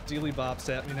little dealy bops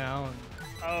at me now, and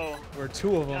Oh. there are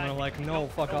 2 of them, yeah, and I'm like, no,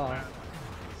 don't- fuck don't off. man.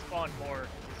 Spawn more,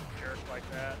 he's a jerk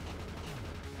like that.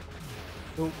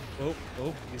 Oh, oh,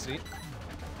 oh, easy.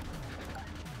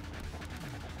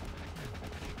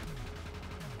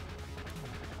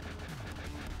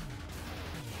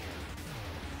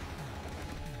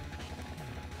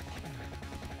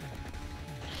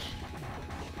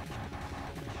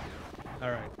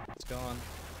 Alright, it's gone.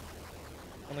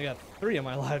 Only got 3 of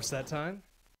my lives that time.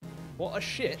 What a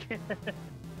shit.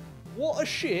 What a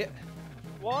shit.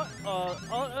 What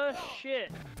a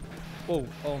shit. Oh,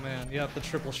 oh man, yeah, the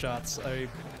triple shots. I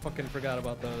fucking forgot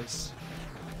about those.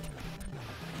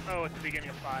 Oh, at the beginning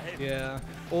of 5. Yeah.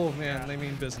 Oh man, Yeah. they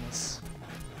mean business.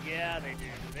 Yeah, they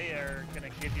do. They are gonna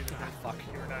give you the business fuck.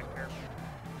 if you're not careful.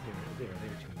 They're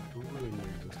to ruin your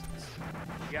existence.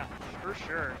 Yeah, for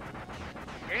sure.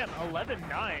 Damn,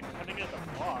 11-9 coming in at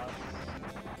the boss.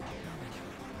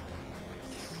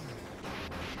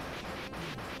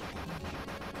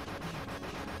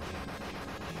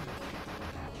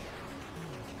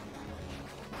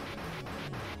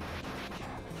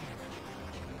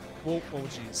 Whoa, oh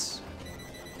jeez.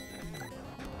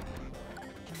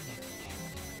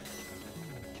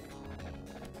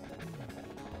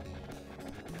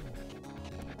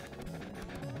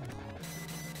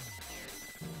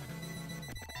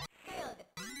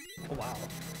 Oh wow.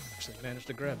 Actually managed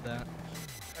to grab that.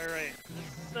 Alright,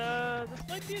 this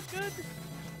might be a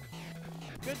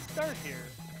good start here.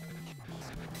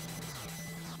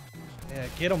 Yeah,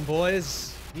 get 'em,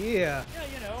 boys. Yeah. Yeah,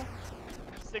 you know,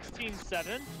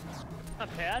 16-7.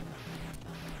 Not bad.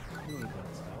 Really good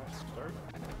start.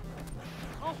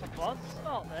 Off a bus,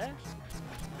 out there.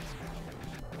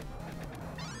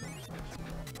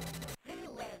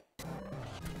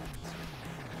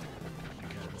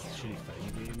 Because shitty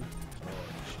fighting game. Oh,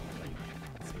 shitty fighting game.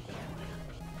 Save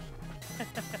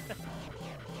that.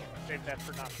 Save that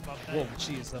for not Shmup Whoa, night.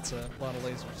 jeez, that's a lot of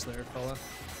lasers there, fella.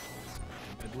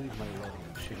 I believe my level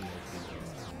of shitty RPG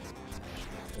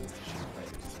goes to shitty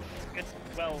fighters. It's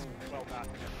well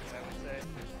documented, I would say.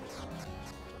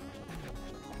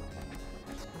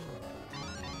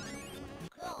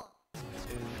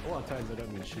 And a lot of times I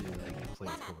don't mean shitty like it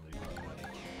plays poorly, but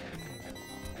like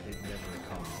it never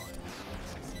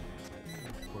compromises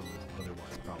or was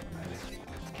otherwise problematic.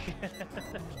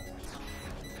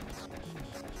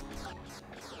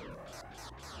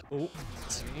 Oh,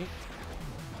 let's see.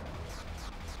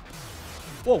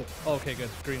 Whoa! Okay, good.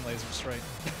 Green laser straight.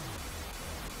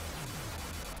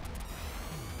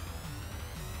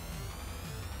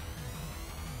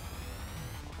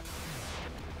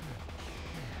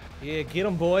 Yeah, get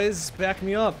 'em, boys. Back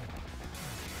me up.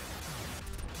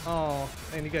 Oh,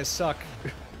 man, you guys suck.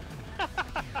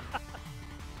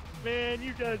 Man,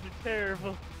 you guys are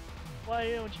terrible.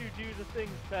 Why don't you do the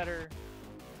things better?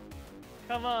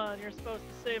 Come on, you're supposed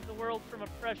to save the world from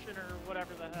oppression or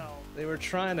whatever the hell. They were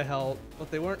trying to help, but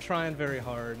they weren't trying very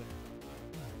hard.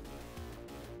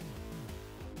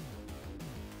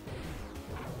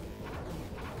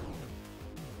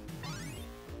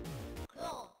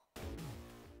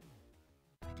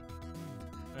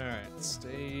 Alright,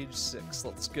 stage 6,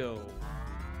 let's go.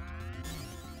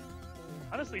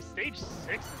 Honestly, stage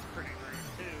 6 is pretty great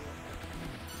too.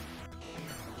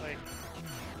 Like,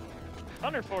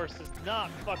 Thunder Force does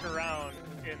not fuck around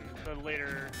in the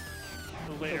later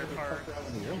parts.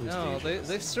 No,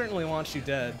 they certainly want you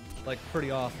dead, like, pretty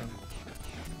often.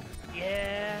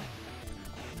 Yeah.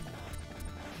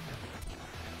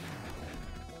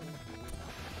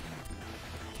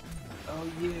 Oh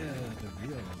yeah, the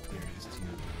real theories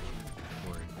too.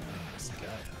 Or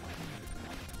Sega.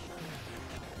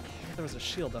 There was a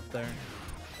shield up there.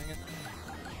 Dang it.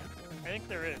 I think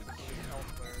there is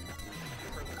elsewhere,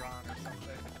 further on or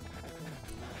something.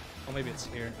 Oh, maybe it's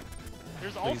here.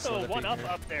 There's Please also let it be one up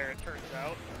here. there, it turns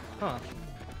out. Huh.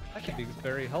 That could be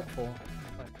very helpful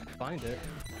if I can find it.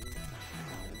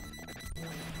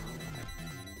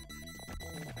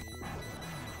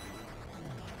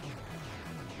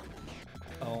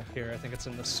 Oh, here, I think it's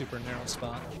in the super narrow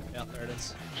spot. Yeah, there it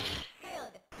is.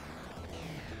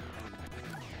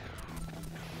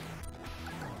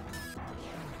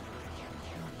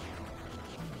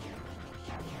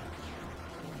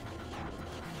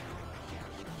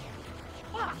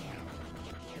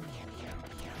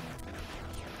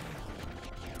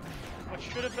 What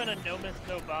should have been a no miss,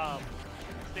 no bomb.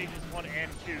 Stages 1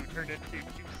 and 2 turned into 2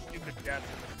 stupid deaths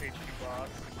in the stage 2 boss.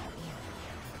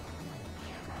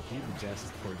 Even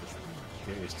Jazz for this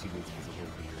various teammates was a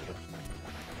little weird.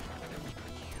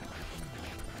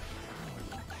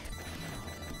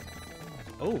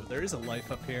 Oh, there is a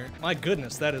life up here. My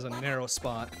goodness, that is a narrow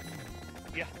spot.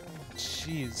 Yeah.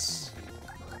 Jeez.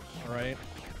 Alright.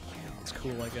 It's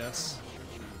cool, I guess.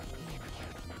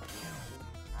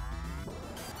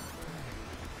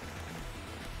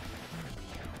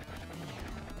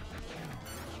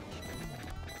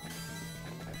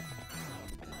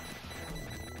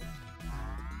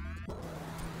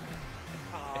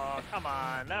 Oh, come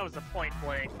on. That was a point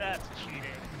blank. That's cheating.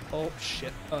 Oh,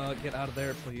 shit. Get out of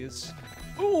there, please.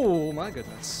 Ooh, my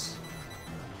goodness.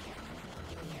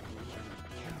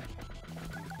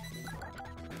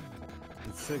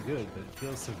 It's so good, but it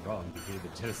feels so wrong to hear the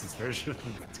Genesis version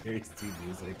of the Terry's 2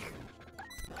 music.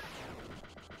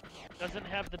 Doesn't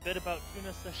have the bit about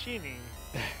tuna sashimi.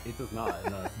 It does not,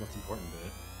 and that's the most important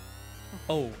bit.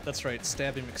 Oh, that's right.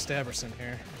 Stabby McStabberson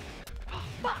here. Oh,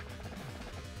 fuck!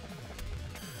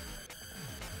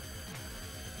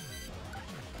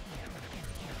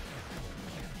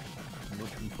 The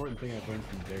most important thing I've learned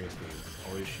from Darius games is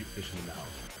always shoot fish in the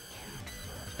mouth.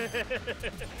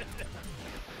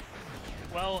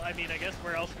 Well, I mean, I guess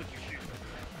where else would you shoot them?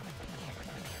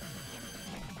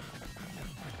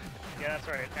 Yeah, that's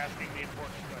right. Asking the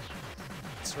important questions.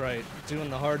 That's right, doing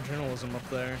the hard journalism up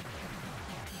there.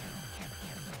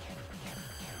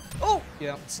 Oh!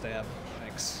 Yeah, stab.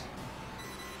 Thanks.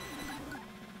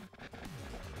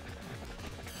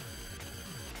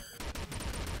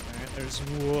 Alright, there's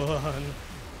one.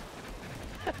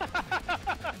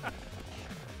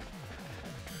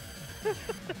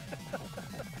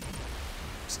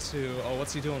 There's two. Oh,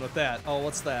 what's he doing with that? Oh,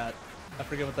 what's that? I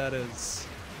forget what that is.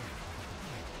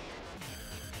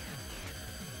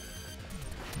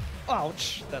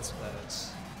 Ouch! That's what that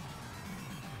is.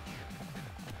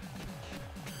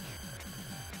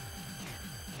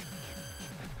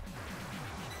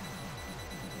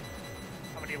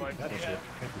 How many lives do you Battleship.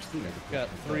 have? Can't proceed. Got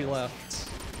 3 left.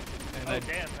 And Oh I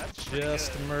damn, that's pretty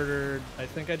just good. murdered. I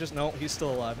think I just. No, he's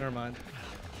still alive. Never mind.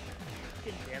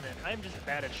 God damn it, I'm just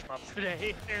bad at shmups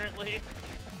today, apparently.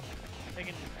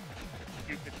 Taking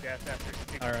stupid death after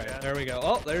stupid Alright, death. there we go.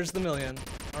 Oh, there's the million.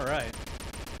 Alright.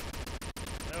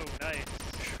 Oh, nice.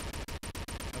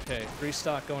 Okay, 3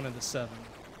 stock going into 7.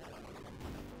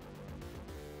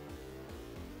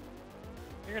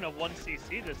 You're gonna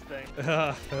 1cc this thing.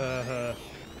 I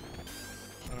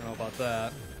don't know about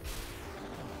that.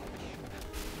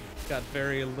 Got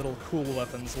very little cool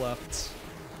weapons left.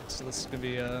 So this is gonna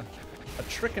be a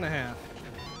trick and a half.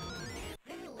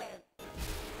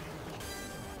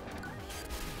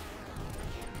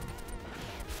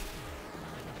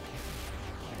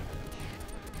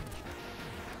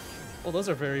 Well, those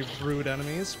are very rude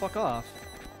enemies. Fuck off.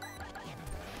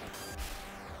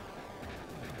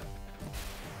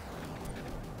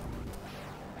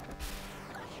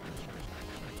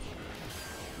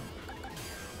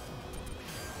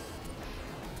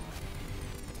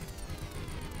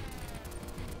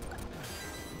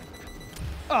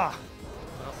 Ah!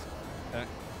 Well, okay.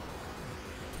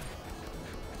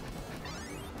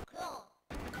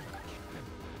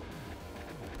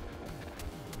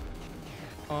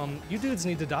 You dudes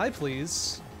need to die,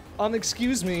 please.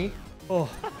 Excuse me. Oh,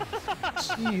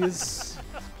 jeez.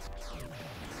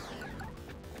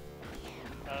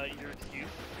 You're excused.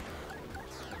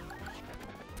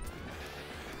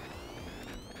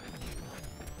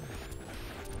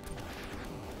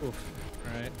 Oof.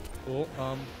 Alright. Cool.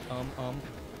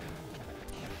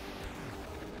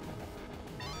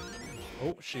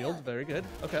 Oh, shield. Very good.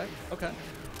 Okay. Okay.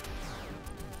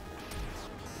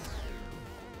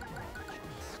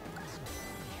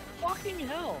 Fucking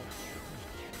hell!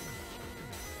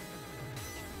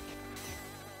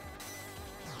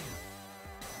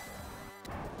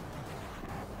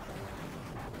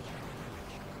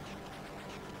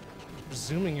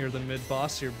 Presuming you're the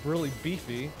mid-boss, you're really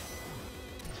beefy.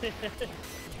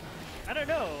 I don't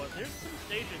know, there's some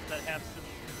stages that have some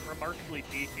remarkably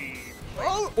beefy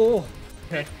Oh! Oh!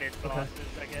 Okay. mid-bosses,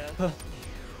 I guess.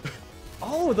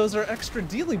 Oh, those are extra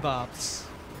dealy bops.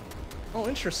 Oh,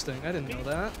 interesting. I didn't know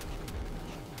that.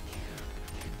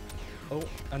 Oh,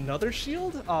 another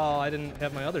shield? Oh, I didn't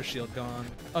have my other shield gone.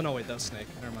 Oh, no, wait, that was Snake.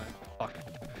 Never mind. Fuck.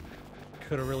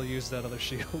 Could have really used that other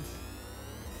shield.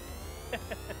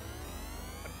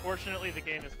 Unfortunately, the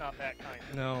game is not that kind.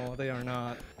 No, they are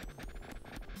not.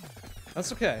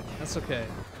 That's okay. That's okay.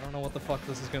 I don't know what the fuck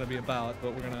this is gonna be about,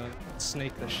 but we're gonna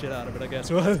snake the shit out of it, I guess.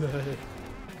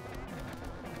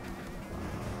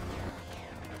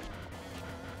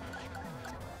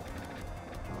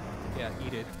 Yeah,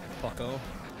 eat it, fucko.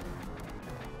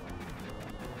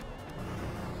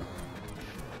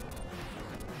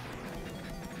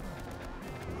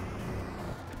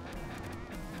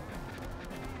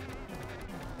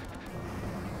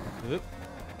 Oop.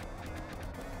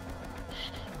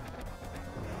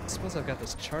 I suppose I've got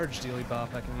this charge dealy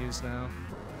bop I can use now.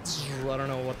 I don't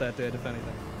know what that did, if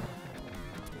anything.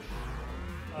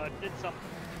 Did something.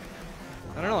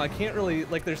 I don't know, I can't really,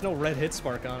 like, there's no red hit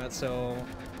spark on it, so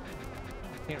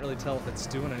I can't really tell if it's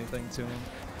doing anything to him.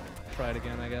 Try it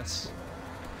again, I guess.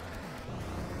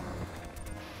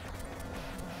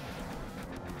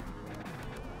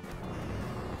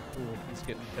 Ooh, he's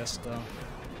getting pissed, though.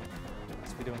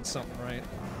 Must be doing something right.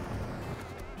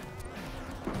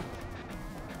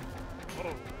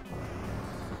 Oh.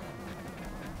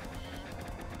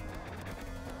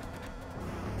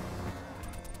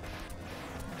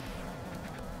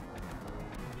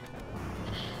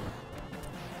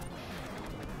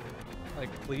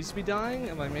 Like, please be dying?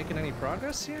 Am I making any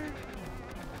progress here?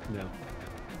 No.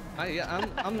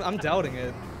 I'm doubting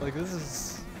it. Like, this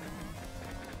is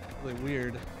really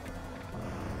weird.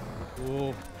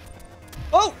 Whoa.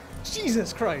 Oh!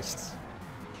 Jesus Christ!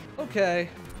 Okay.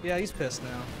 Yeah, he's pissed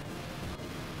now.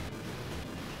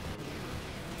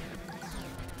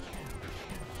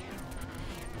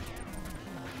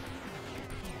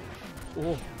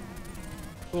 Oh.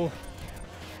 Oh.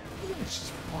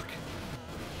 Fuck.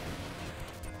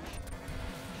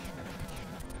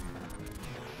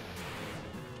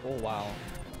 Oh wow.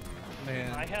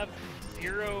 Man. I have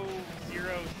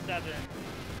 007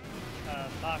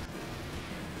 boxes.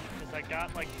 Because I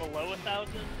got like below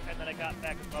 1,000 and then I got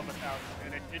back above 1,000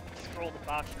 and it didn't scroll the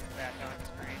boxes back on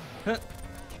screen.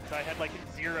 So I had like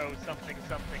 0 something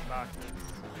something boxes.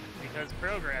 Because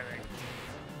programming.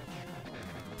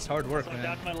 It's hard work, So man. I'm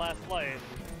down to my last life,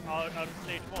 out of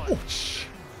stage 1. Oh, shh.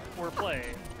 For play.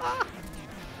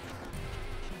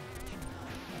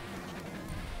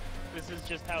 This is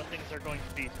just how things are going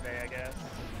to be today, I guess.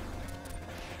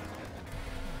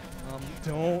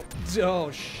 Don't. Oh,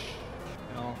 shh.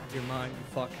 No, you're mine, you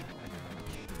fuck.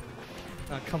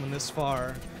 Not coming this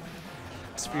far.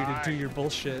 It's for you to do your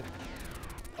bullshit.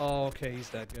 Oh, okay, he's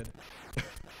that good.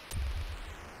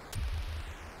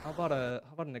 How about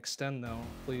an extend though,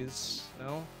 please?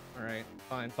 No? Alright,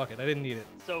 fine, fuck it, I didn't need it.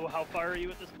 So how far are you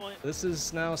at this point? This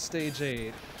is now stage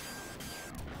 8.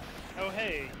 Oh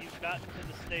hey, you've gotten to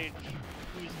the stage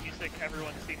whose music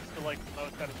everyone seems to like the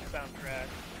most out of the soundtrack.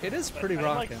 It is But pretty I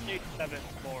rockin'. like stage 7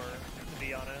 more, to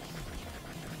be honest.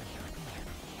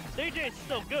 Stage 8's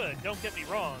still good, don't get me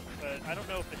wrong, but I don't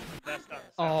know if it's the best on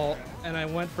the Oh, soundtrack. and I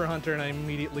went for Hunter and I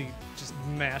immediately just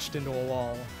mashed into a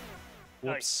wall. Whoops.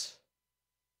 Nice.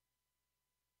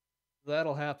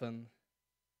 That'll happen.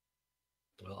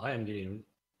 Well, I am getting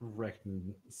wrecked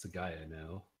in Sagaya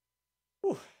now.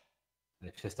 Whew. I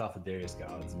pissed off the Darius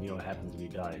gods, and you know what happens when you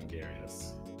die in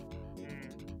Darius.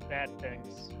 Bad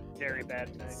things. Very bad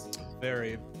things.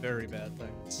 Very, very bad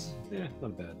things. Yeah,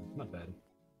 not bad. Not bad.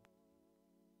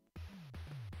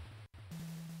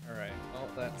 Alright, well,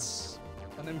 that's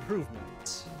an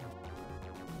improvement.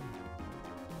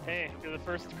 Hey, you're the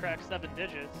first to crack 7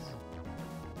 digits.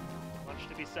 Much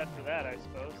to be said for that, I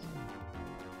suppose.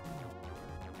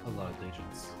 A lot of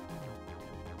digits.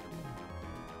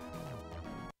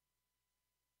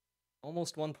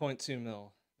 Almost 1.2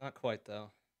 mil. Not quite,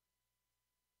 though.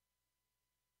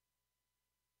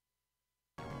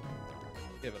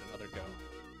 Give it another go.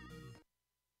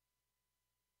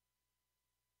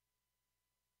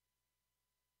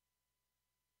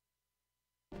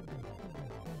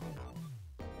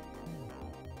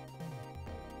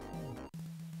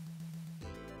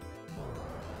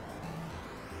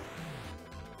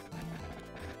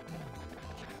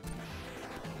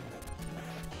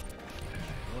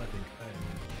 Well, I think I am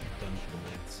done for the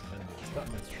night. And stop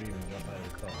my stream and drop out of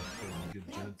the call. It's been good,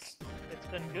 gents. It's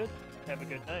been good. Have a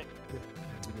good night.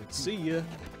 See ya.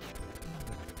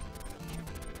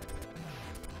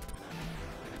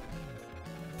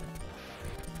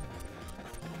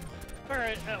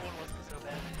 Alright, that one wasn't so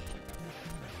bad.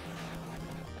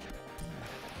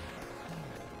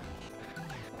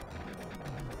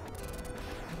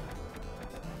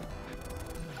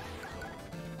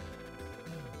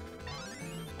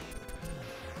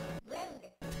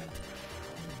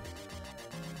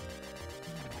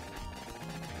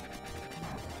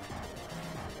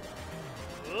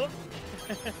 Whoop.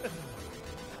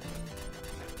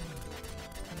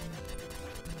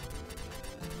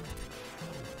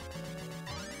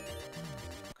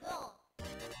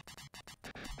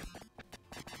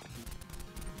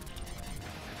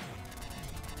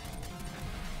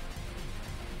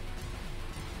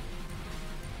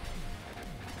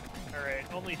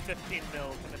 Alright, only 15 mil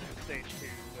coming into stage 2,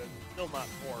 but still not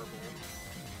horrible.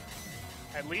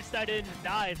 At least I didn't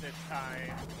die this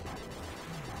time.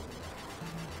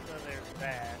 So there's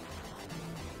that.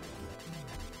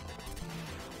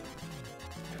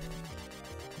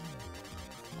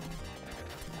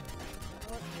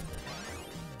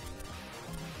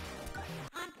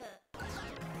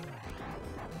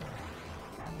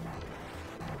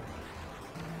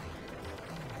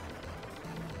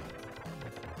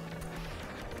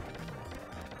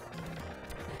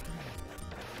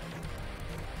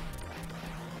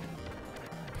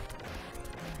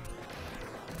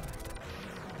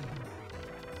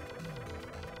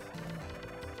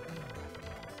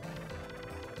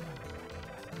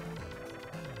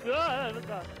 Ah, that's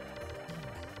not-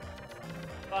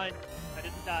 Fine. I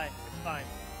didn't die. It's fine.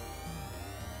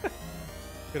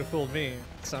 Could have fooled me.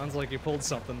 Sounds like you pulled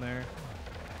something there.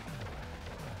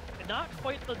 And not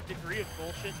quite the degree of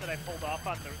bullshit that I pulled off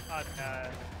on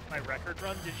my record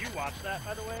run. Did you watch that,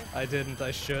 by the way? I didn't.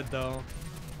 I should, though.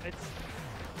 It's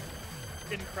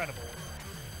incredible.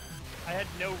 I had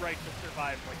no right to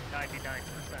survive like 99%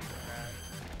 of that.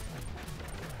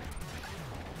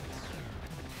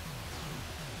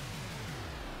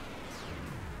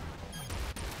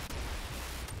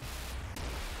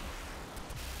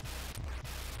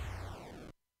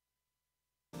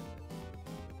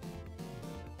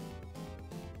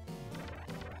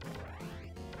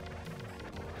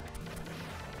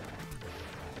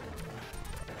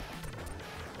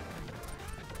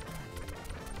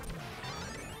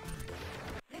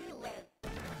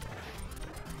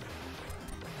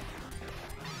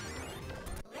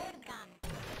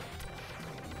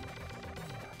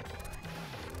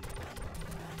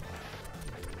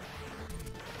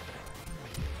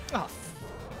 Oh,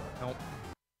 nope.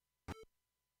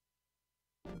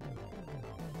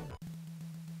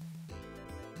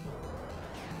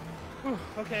 Whew,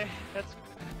 okay, that's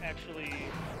actually...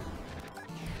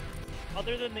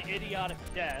 Other than the idiotic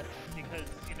death, because,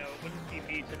 you know, it wouldn't be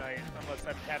me tonight unless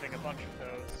I'm having a bunch of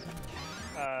those.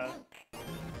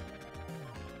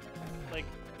 Like,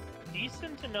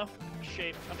 decent enough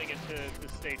shape coming into the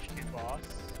stage 2 boss.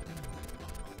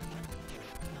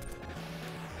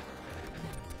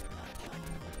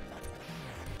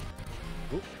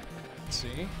 Oop. Let's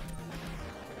see.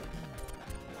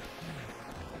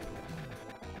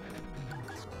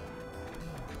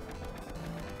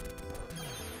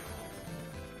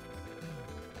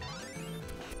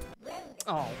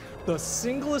 Oh, the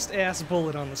singlest ass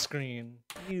bullet on the screen.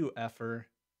 You effer.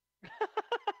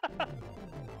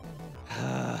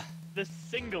 The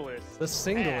singlest. The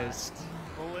singlest.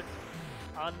 Bullet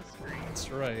on the screen. That's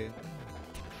right.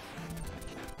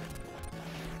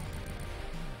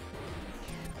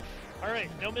 Alright,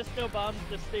 no miss, no bombs,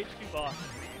 this stage 2 boss.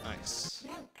 Nice.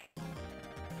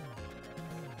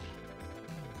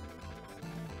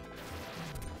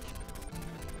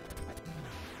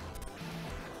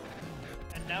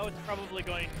 And now it's probably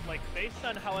going, like, based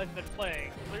on how I've been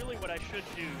playing, clearly what I should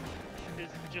do is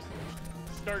just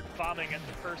start bombing at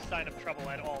the first sign of trouble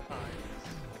at all times.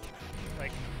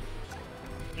 Like,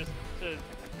 just to...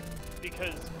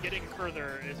 because getting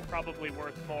further is probably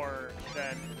worth more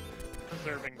than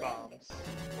preserving bombs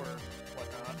or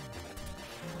whatnot.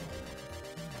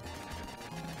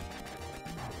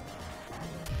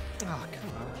 Oh, come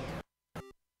on.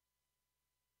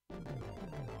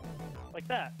 Like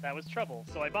that. That was trouble,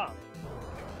 so I bombed.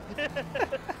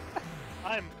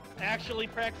 I'm actually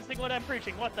practicing what I'm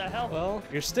preaching. What the hell? Well,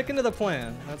 you're sticking to the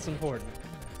plan. That's important.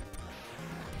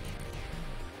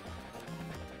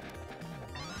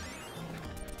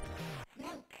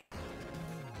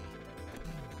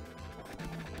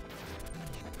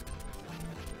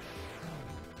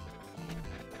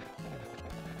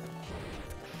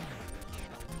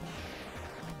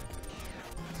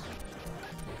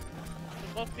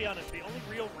 Let's be honest, the only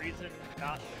real reason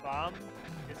not to bomb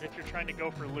is if you're trying to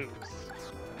go for loops.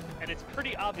 And it's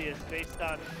pretty obvious based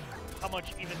on how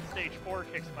much even stage 4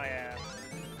 kicks my ass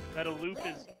that a loop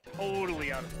is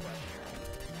totally out of question.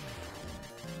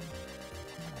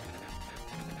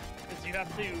 Because you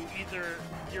have to either,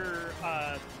 your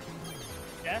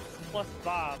deaths plus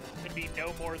bombs can be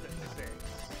no more than 6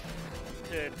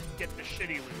 to get the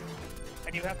shitty loop.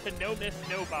 And you have to no miss,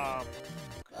 no bomb,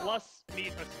 plus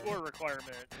meet a score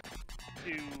requirement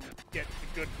to get the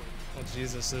good loop. Oh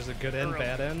Jesus, there's a good end,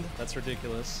 bad end? That's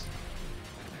ridiculous.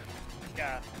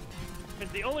 Yeah.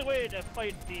 Because the only way to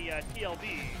fight the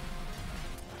TLB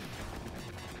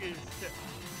is to...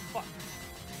 Fuck.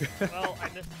 Well, I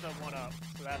missed the 1-up,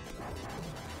 so that's...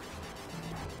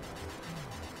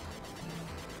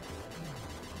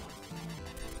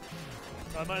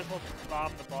 So I might as well just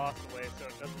bomb the boss away so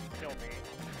it doesn't kill me.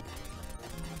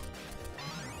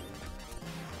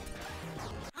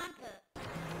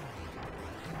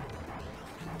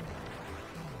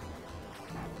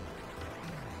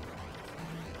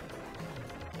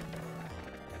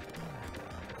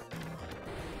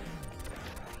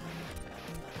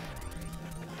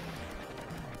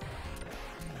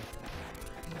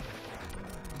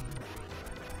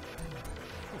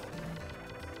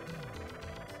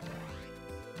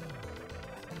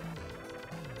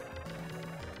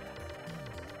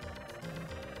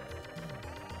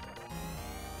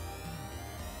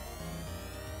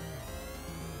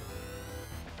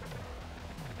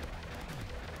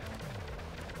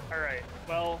 Alright,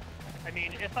 well, I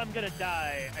mean, if I'm gonna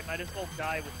die, I might as well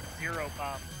die with 0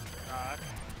 bombs in stock.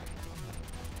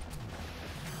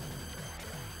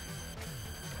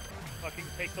 Fucking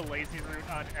take the lazy route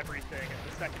on everything,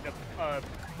 and the second a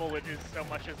bullet is so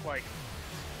much as, like,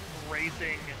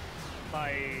 grazing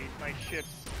my ship's,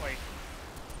 like,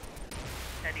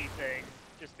 anything.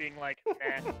 Just being like,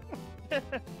 nah.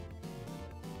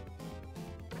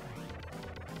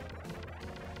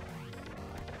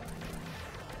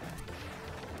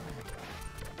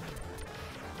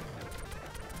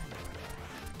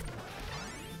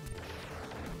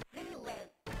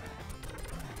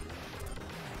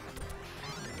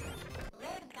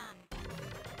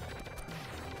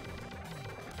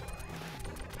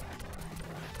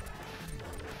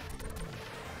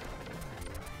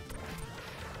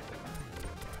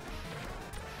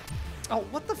 Oh,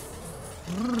 what the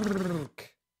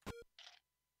frick?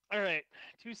 Alright,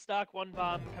 2 stock, 1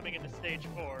 bomb coming into stage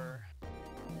 4.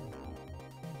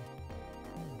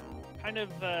 Kind of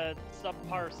a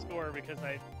subpar score because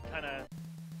I kind of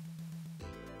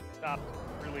stopped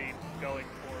really going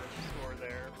for score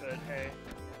there, but hey.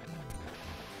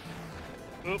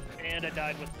 Oop, and I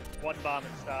died with one bomb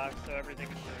in stock, so everything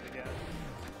is ruined again.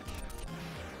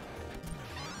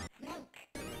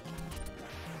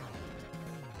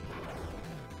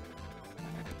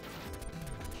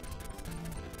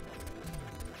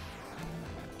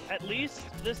 At least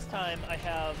this time I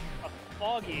have a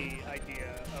foggy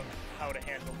idea of how to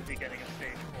handle the beginning of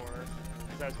stage 4,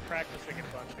 because I was practicing a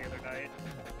bunch the other night.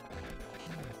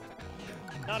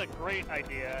 Not a great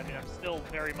idea, I mean I'm still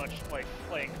very much like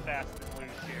playing fast and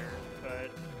loose here, but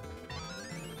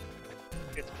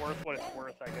it's worth what it's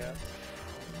worth, I guess.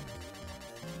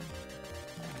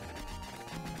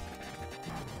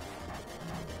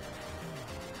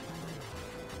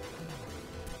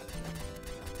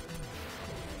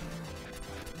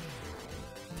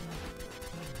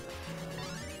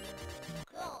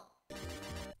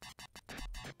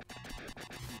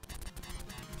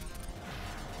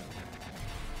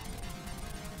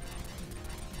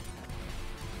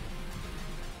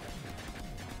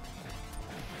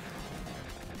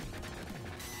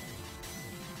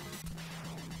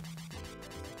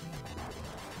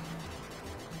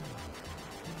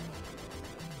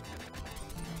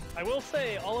 I will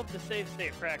say, all of the save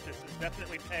state practice is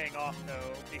definitely paying off,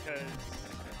 though, because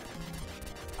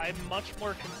I'm much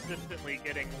more consistently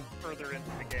getting further into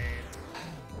the game.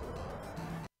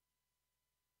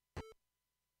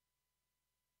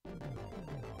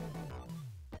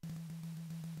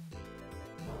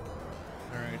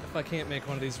 Alright, if I can't make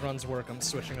one of these runs work, I'm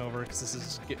switching over, because this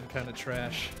is getting kind of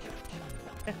trash.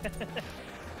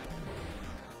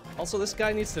 Also, this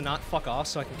guy needs to not fuck off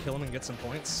so I can kill him and get some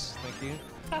points. Thank you.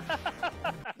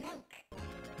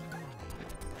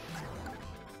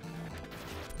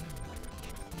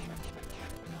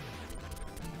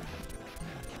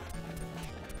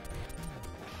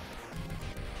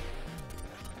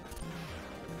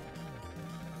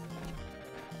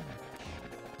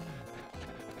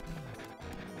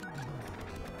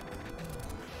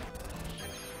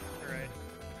 Alright.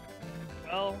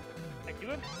 Well, I do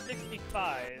have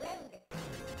 65.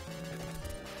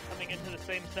 Coming into the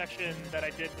same section that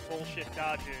I did the bullshit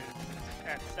dodges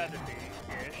at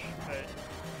 70-ish, but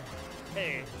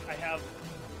hey, I have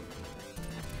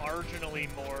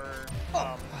marginally more,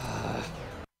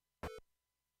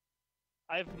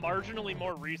 I have marginally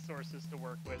more resources to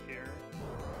work with here.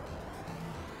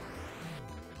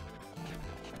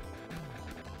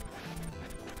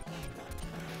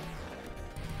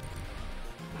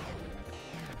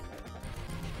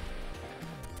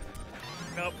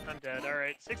 Nope, I'm dead.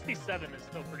 Alright, 67 is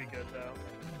still pretty good, though.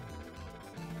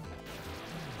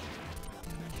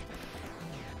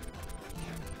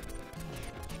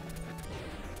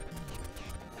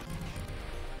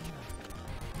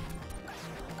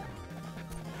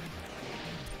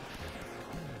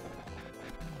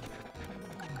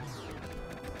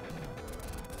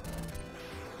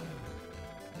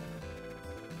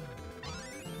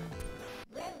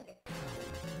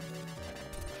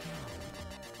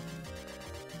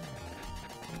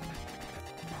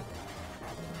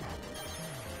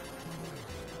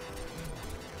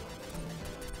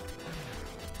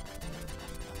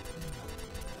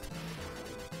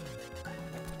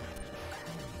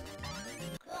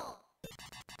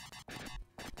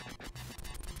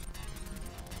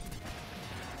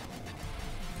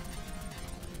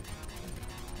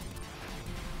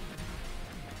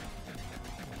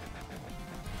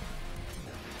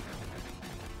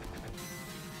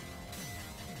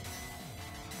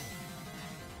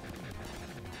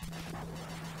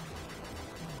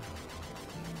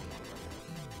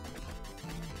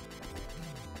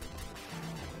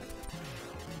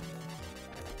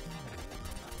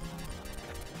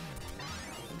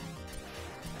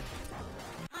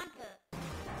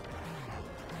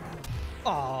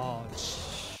 Oh,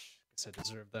 guess I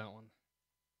deserved that one.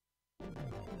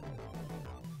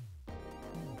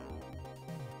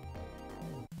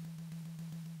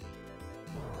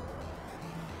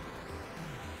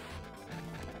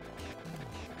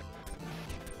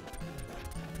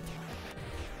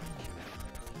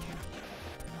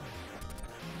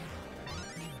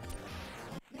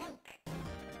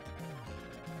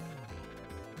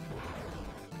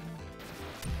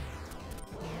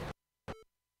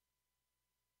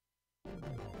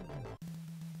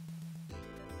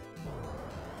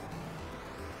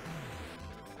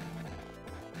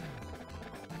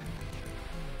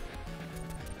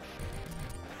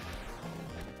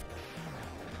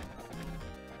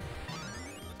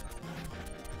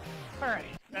 Alright,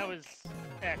 that was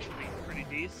actually pretty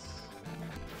decent.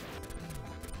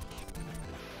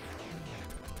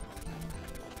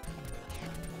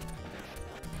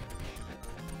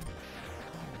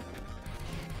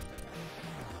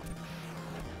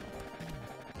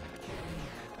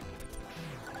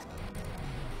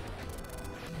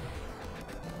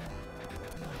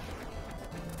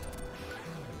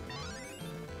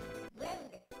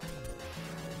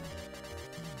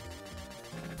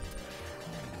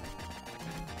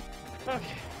 Okay.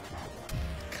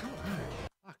 Come on.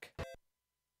 Fuck.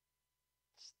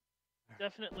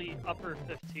 Definitely upper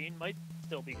 15. Might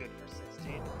still be good for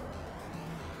 16.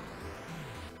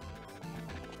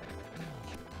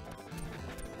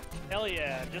 Hell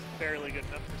yeah, just barely good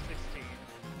enough for 16.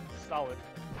 Solid.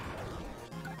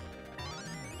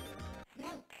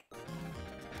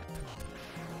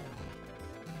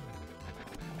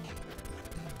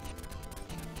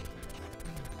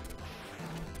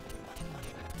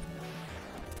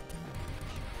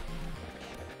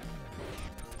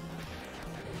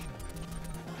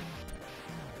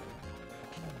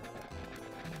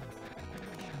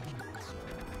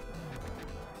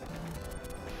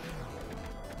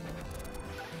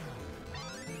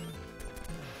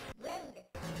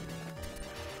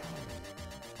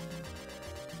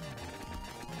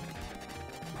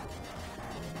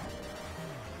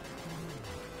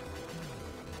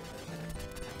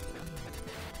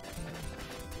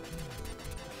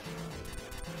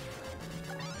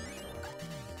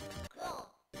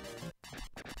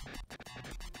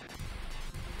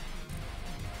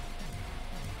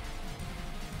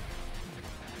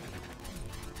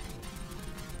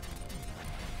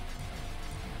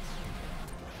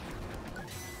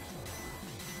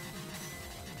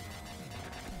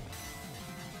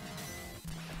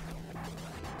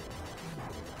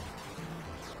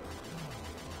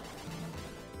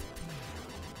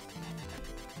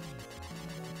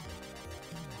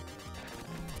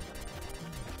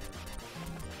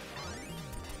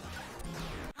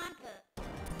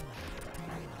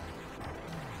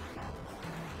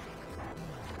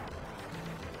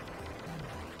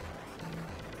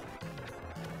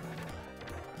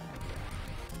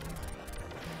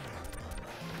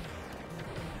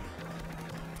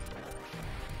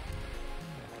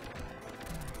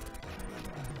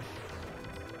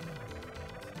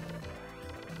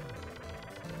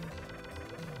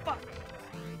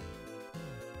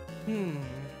 Hmm.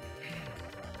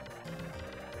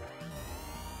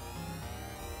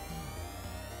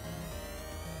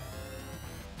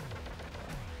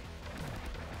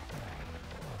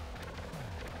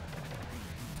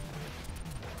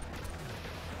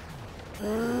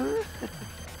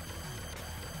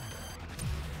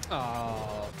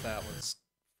 Oh, that was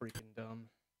freaking dumb.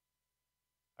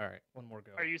 Alright, one more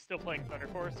go. Are you still playing Thunder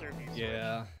Force, or have you switched?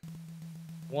 Yeah.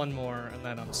 One more, and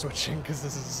then I'm switching, because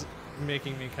this is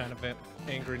making me kind of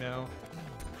angry now.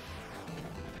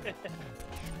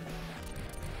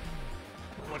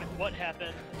 What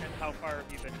happened, and how far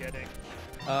have you been getting?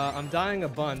 I'm dying a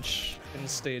bunch in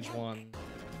stage 1.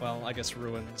 Well, I guess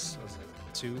Ruins. Was it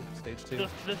 2? Stage 2?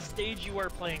 The stage you are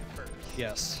playing first.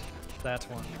 Yes, that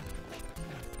one.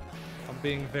 I'm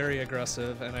being very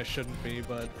aggressive, and I shouldn't be,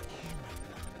 but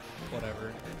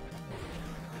whatever.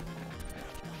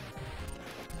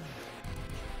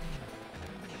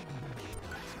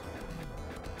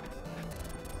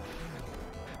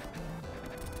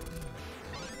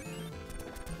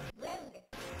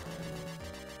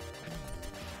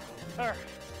 Alright.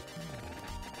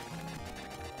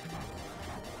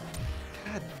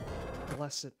 God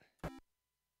bless it.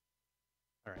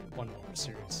 Alright, one more,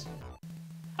 serious.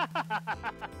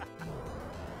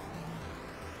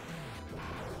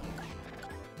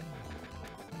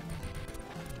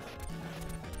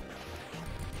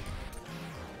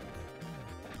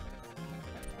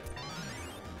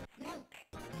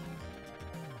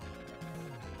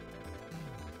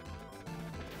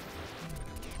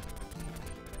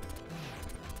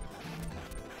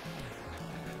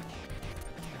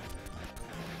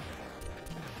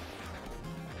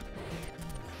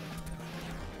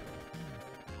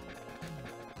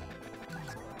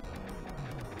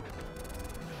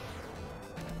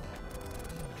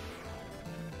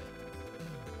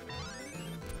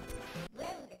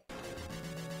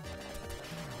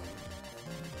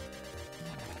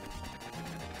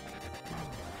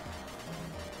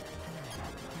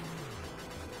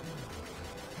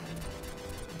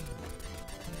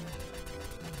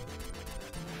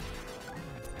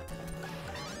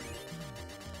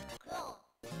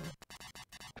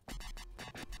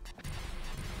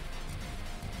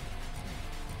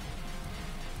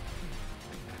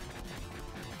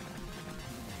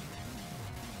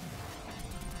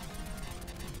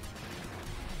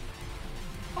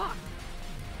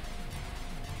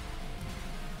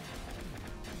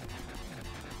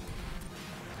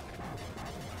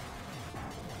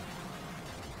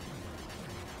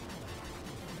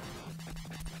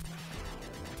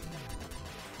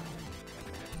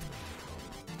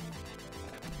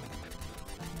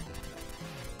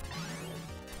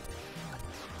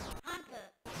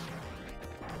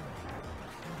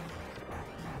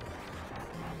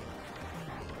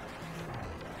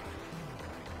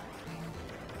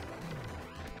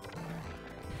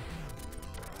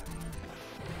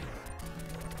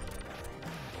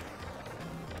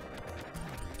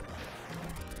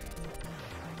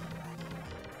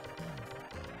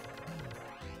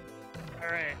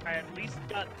 Alright, I at least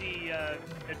got the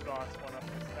mid-boss one up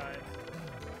this time.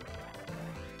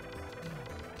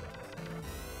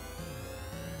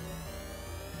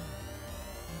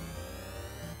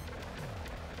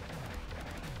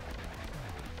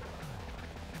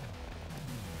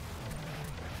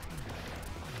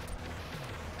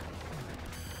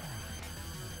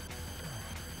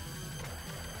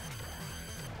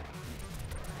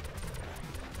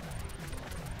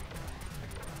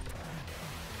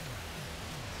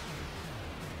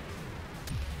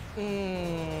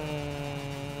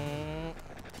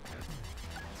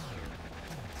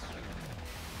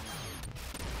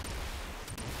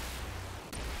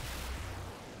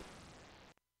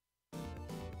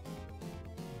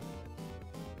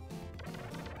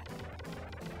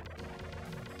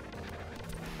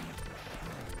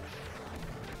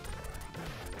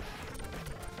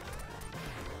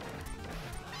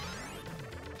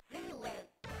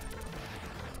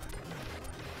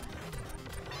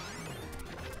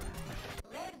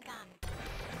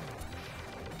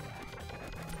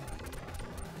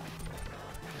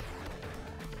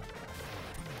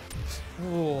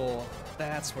 Ooh,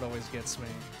 that's what always gets me.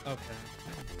 Okay.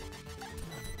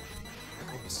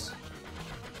 Oops.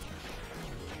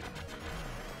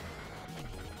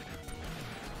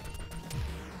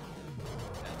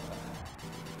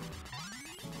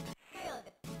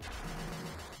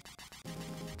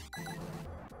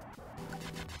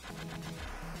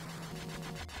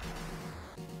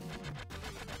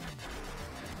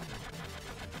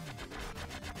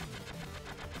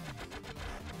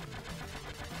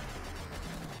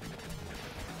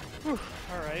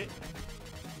 Alright.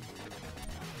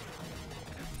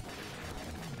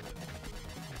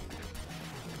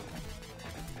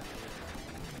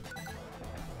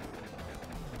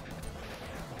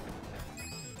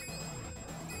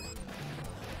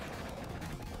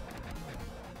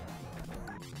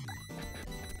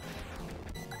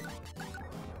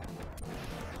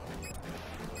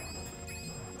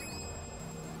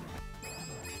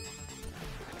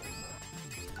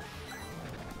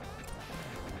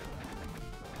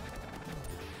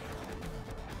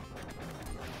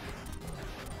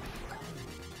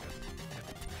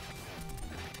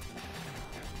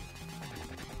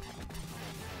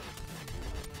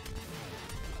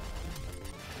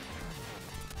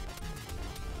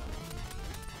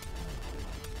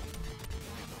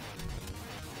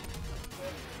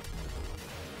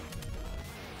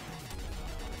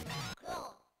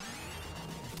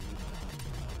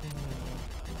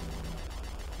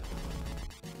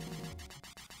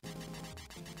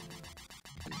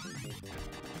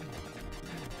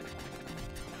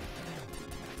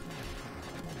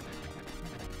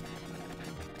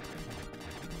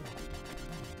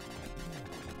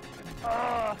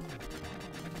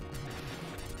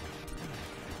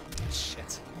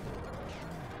 Shit.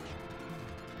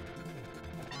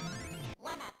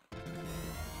 Well,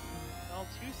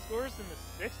 2 scores in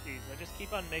the 60s. I just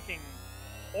keep on making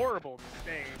horrible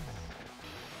mistakes.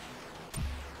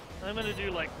 I'm gonna do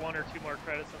like 1 or 2 more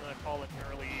credits. I'm gonna call it an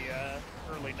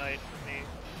early night for me.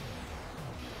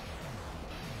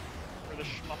 For the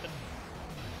schmuppin'.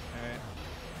 Alright.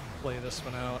 Play this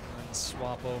one out and then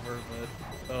swap over,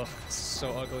 but ugh, it's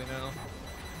so ugly now.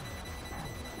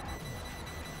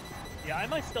 Yeah, I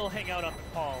might still hang out on the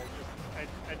call. Just,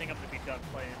 I think I'm gonna be done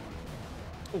playing.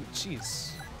 Oh,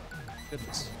 jeez.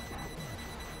 Goodness.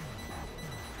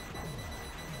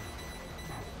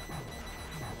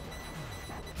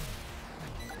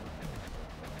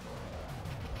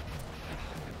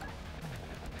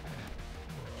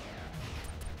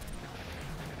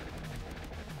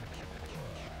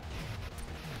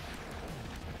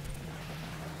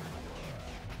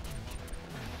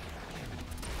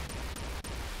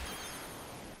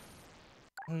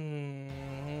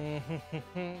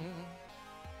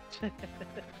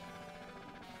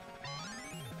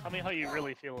 Tell me how you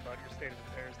really feel about your state of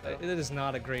affairs, though. It is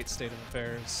not a great state of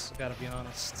affairs, gotta be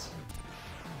honest.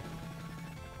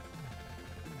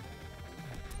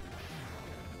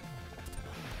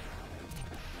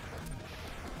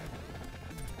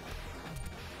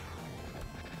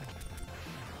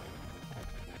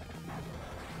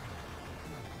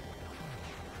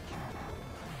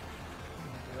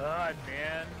 God,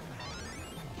 man.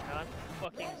 Not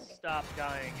fucking stop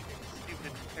dying in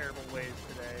stupid, terrible ways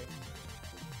today.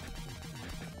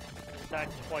 Died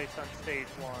twice on stage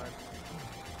 1.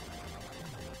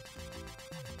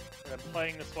 But I'm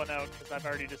playing this one out because I've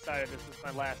already decided this is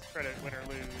my last credit, win or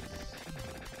lose.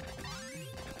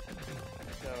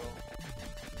 So,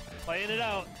 playing it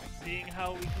out, seeing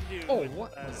how we can do. Oh, with,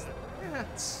 what was that?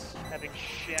 having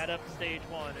shat up stage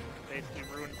 1 and basically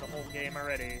ruined the whole game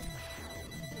already.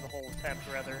 the whole attempt,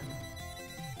 rather.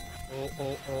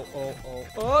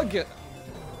 Oh, get.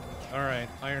 Alright,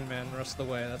 Iron Man, the rest of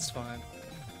the way, that's fine.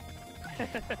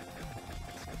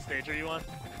 What stage are you on?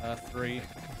 3.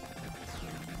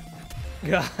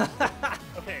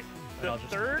 Okay, the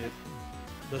third?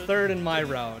 The third in my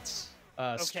route.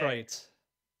 Straight.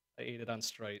 I ate it on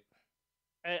straight.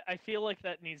 I feel like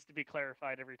that needs to be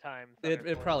clarified every time.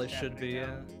 It probably should be,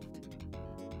 yeah.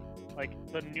 Like,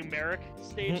 the numeric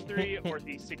stage 3 or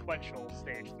the sequential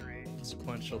stage 3?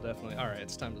 Sequential, definitely. Alright,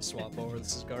 it's time to swap over.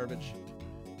 This is garbage.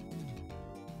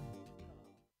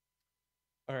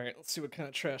 Alright, let's see what kind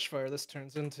of trash fire this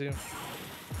turns into. I'm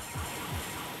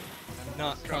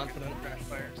not confident. Trash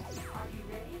fires.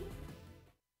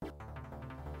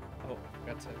 Oh,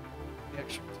 forgot to. The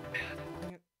actual pad.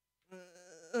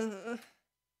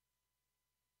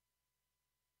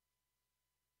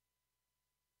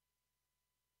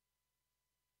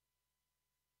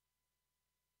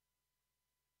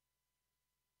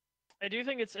 I do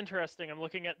think it's interesting. I'm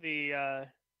looking at the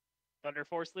Thunder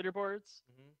Force leaderboards,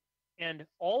 and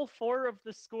all 4 of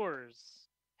the scores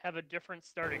have a different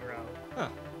starting route. Huh.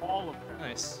 All of them.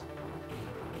 Nice.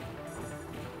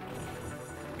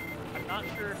 I'm not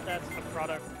sure if that's a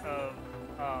product of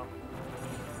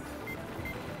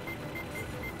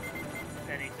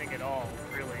anything at all,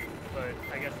 really, but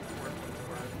I guess it's worth what it's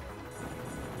worth.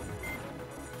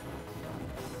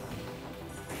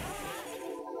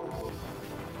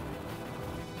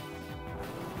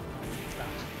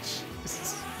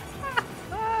 Jesus.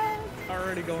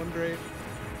 Already going great.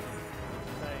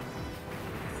 Nice.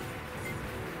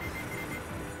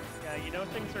 Yeah, you know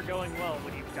things are going well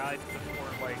when you've died before,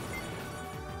 like,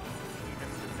 even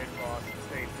the mid-boss in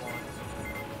stage 1.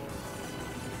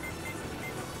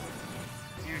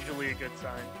 It's usually a good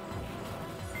sign.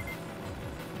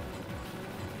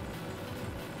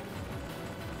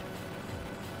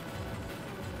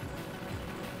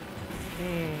 Yeah.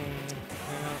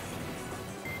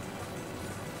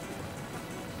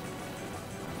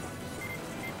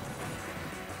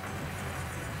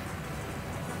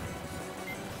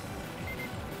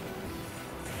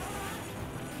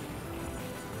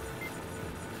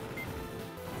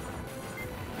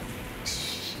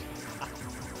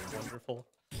 Wonderful.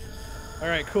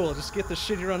 Alright, cool. Just get the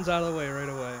shitty runs out of the way right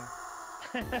away.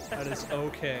 That is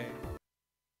okay.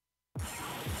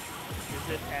 Is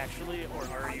it actually, or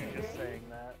are you just saying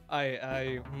that?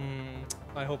 I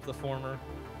hope the former.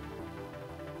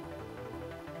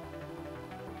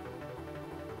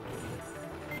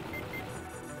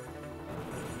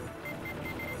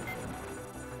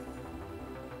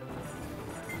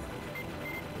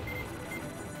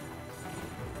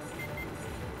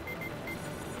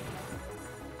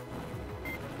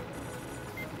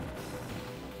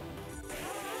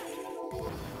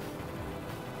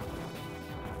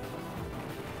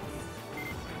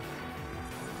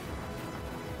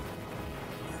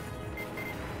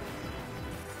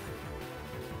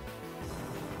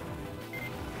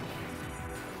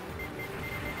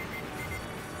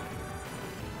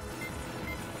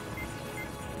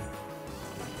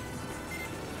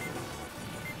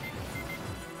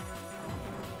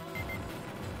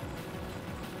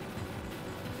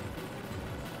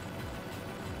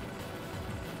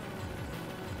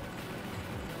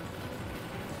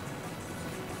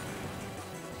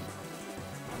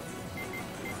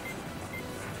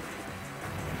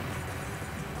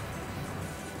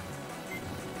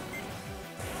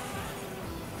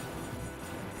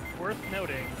 Worth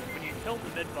noting, when you kill the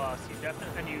mid-boss, you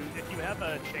definitely, and if you have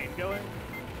a chain going,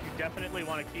 you definitely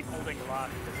want to keep holding lock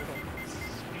because it'll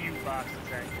spew boxes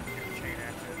at you with your chain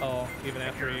active. Oh, even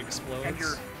after he explodes? And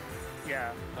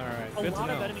yeah. Alright, A good lot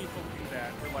to of know. enemies will do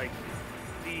that, where like,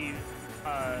 the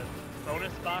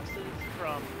bonus boxes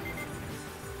from,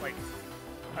 like,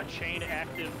 a chain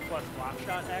active plus lock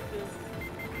shot active,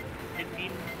 it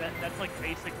means that that's like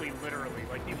basically literally,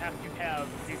 like you have to have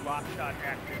the lock shot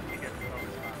active to get the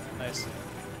bonus box. Nice.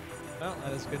 Well,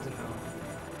 that is good to know.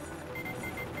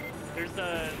 There's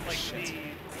like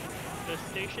the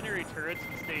stationary turrets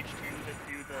in stage 2 that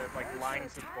do the like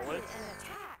lines of bullets.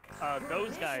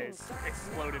 Those guys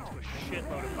explode into a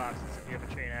shitload of boxes if you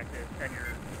have a chain active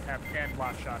and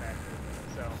lock shot active.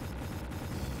 So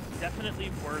definitely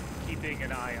worth keeping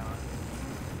an eye on.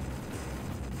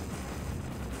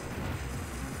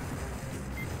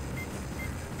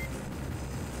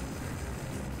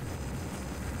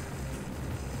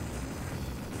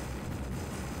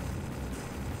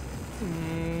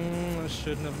 I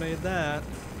shouldn't have made that.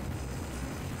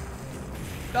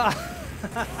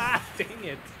 Ah! Dang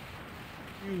it.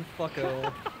 You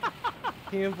fucko.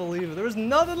 Can't believe it. There was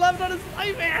nothing left on his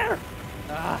nightmare!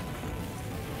 Ah.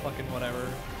 fucking whatever.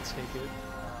 Take it.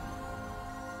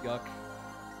 Yuck.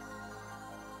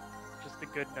 Just a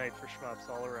good night for Shmups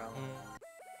all around.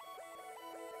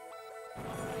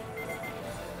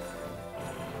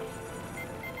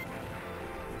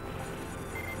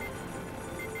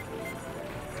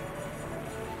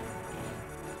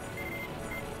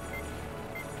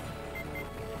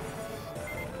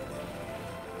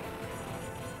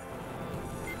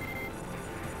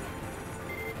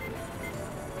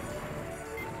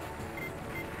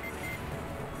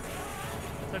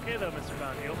 It's okay though, Mr.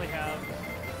 Bond. You only have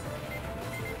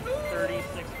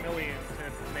 36 million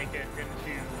to make it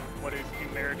into what is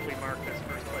numerically marked as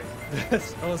first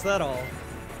place. Oh, is that all?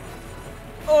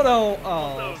 Oh no! Oh.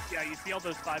 Also, yeah, you see all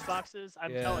those 5 boxes?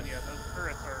 I'm telling you, those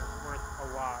turrets are worth a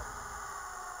lot.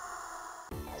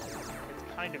 It's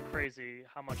kind of crazy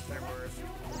how much they're worth.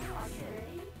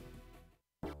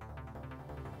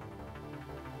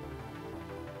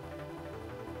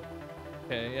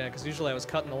 Okay, yeah, because usually I was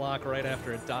cutting the lock right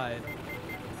after it died.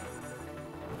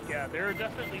 Yeah, there are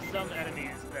definitely some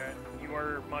enemies that you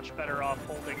are much better off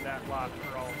holding that lock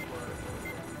for all it's worth.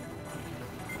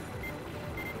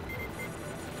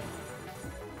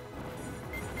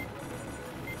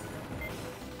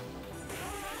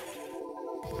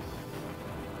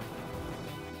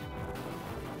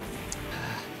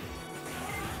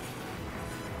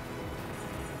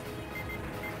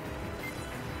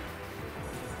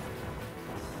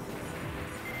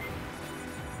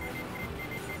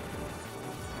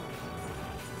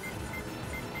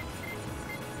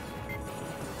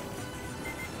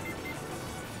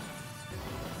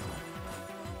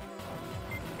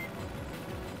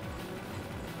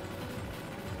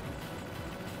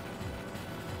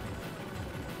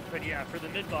 But yeah, for the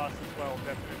mid-boss as well,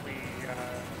 definitely,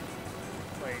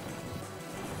 like,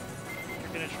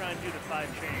 you're gonna try and do the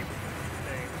 5-chain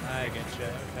thing. I get you,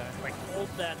 okay. Like, hold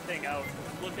that thing out,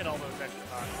 look at all those extra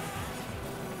boxes.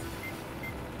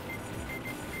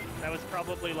 That was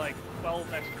probably like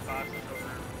 12 extra boxes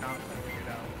over not holding it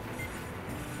out.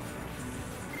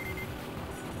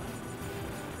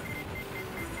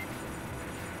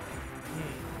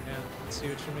 Yeah, I see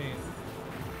what you mean.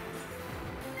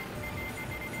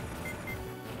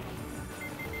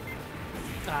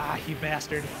 Ah, you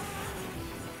bastard.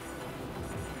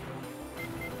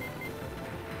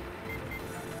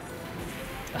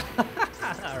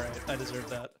 Alright, I deserve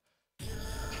that.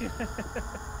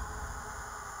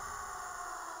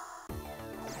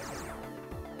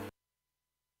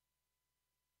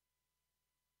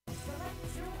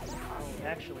 Oh,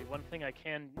 actually, one thing I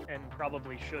can and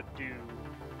probably should do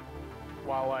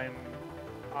while I'm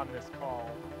on this call,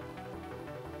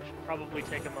 I should probably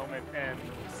take a moment and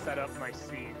set up my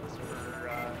scenes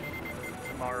for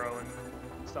tomorrow and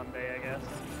Sunday, I guess.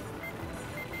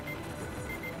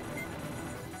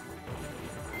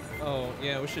 Oh,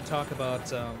 yeah, we should talk about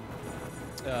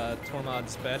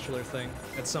Tormod's bachelor thing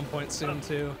at some point soon,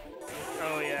 too.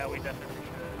 Oh yeah, we definitely should.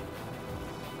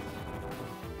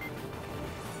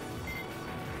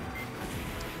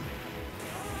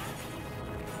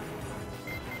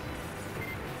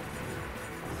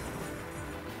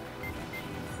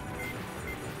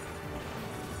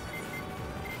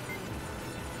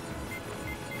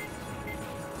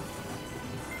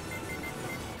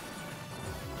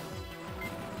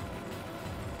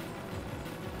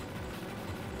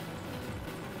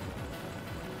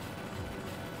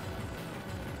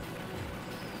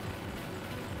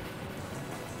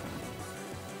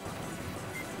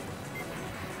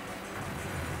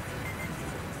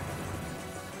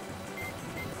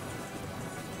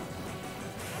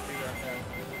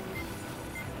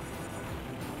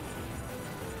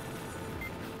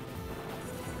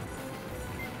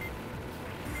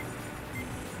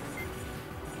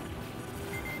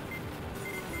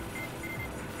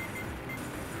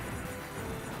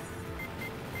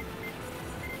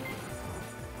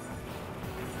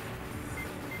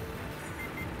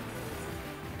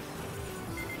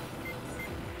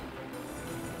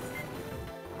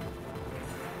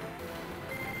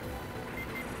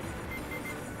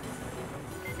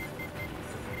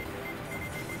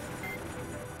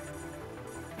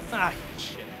 Ah,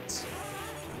 shit.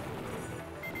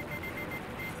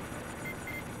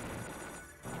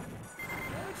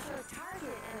 Approach your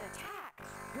target and attack.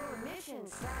 Your mission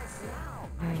starts now.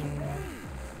 Are you ready?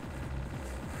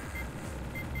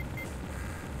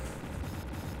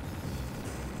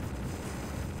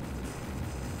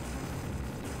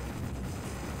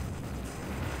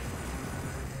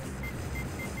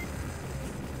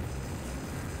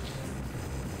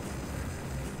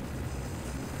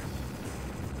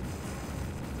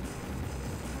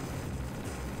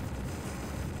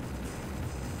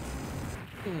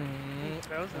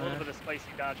 That was a little bit of spicy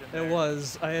dodge in there. It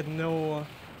was. I had no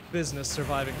business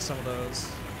surviving some of those.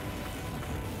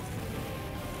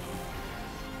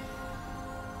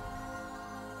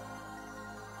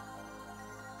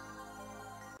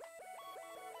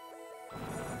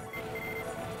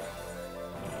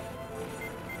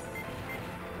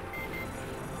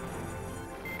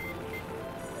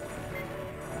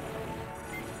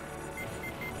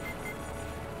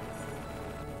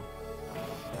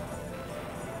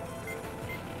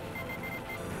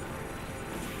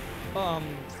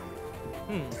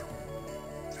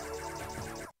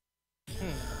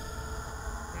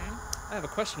 I have a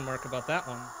question mark about that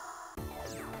one.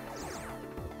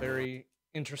 Very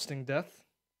interesting death.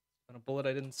 And a bullet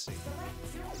I didn't see.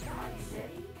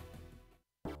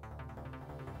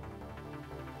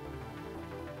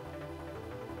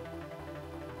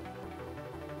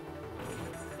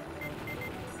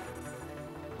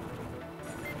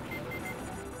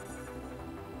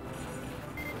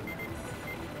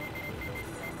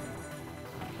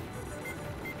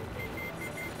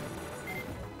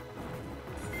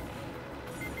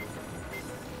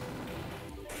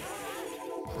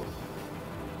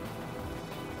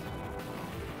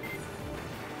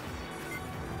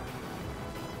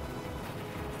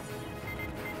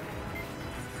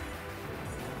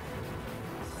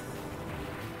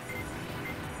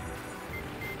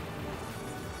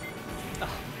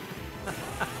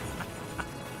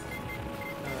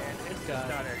 God.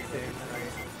 Not anything.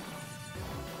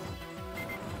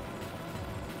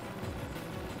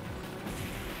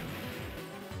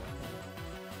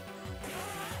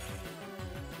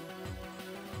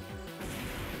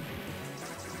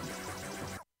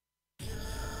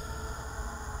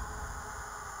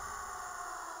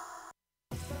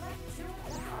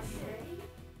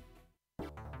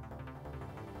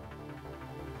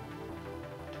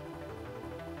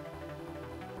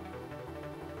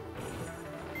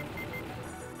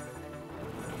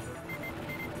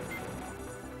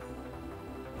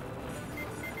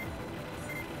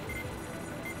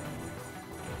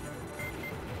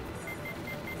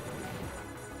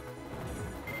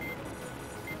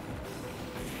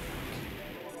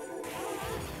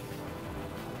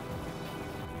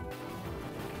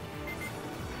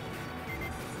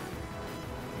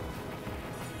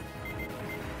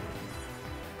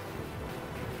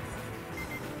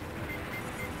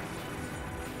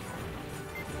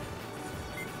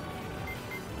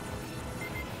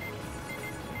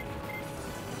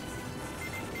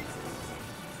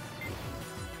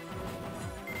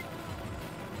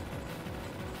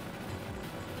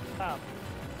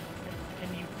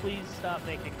 Can you please stop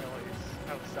making noise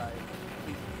outside?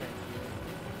 Please and thank you.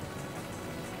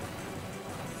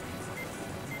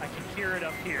 I can hear it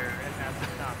up here, and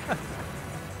that's not.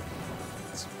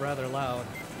 It's rather loud.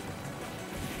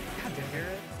 God, do you hear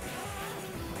it?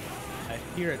 I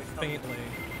hear it faintly.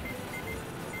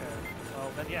 Okay.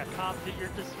 Well, then yeah, Comp, you're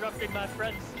disrupting my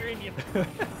friend's stream, you...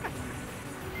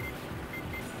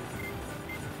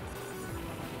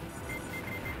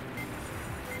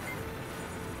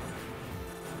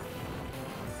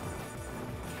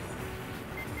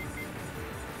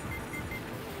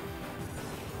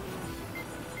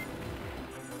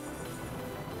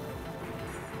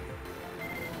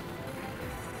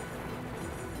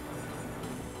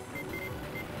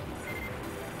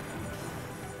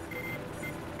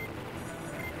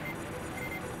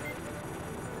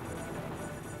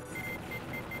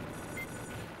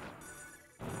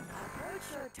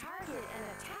 Target and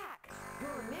attack.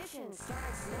 Your mission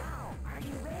starts now. Are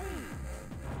you ready?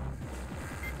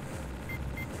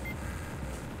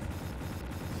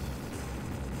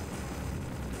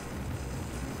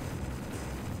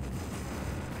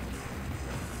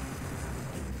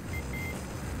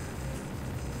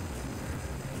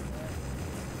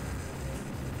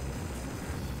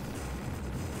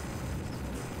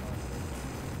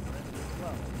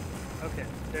 Okay,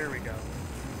 there we go.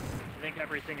 I think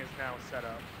everything is now set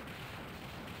up.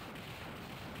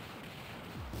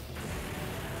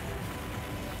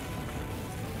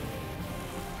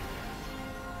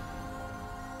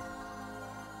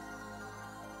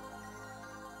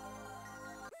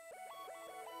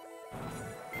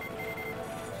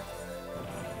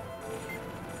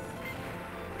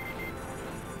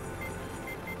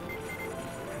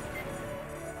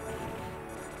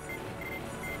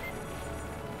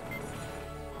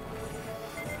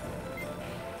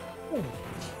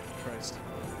 Christ.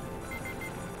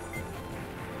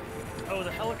 Oh,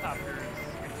 the helicopters,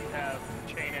 if you have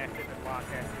chain active and lock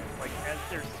active, like as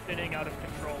they're spinning out of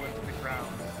control into the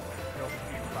ground, they'll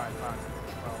spew 5 boxes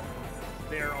as well.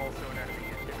 They're also an enemy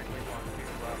you typically want to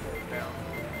hold down.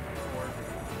 Or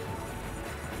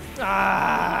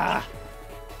Ah!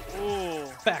 Ooh.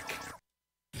 Back.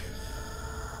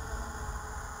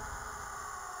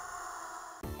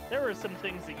 There were some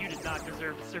things that you did not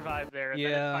deserve to survive there, and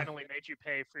then Yeah. it finally made you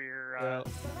pay for your.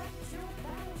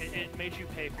 It made you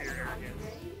pay for your arrogance.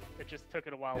 It just took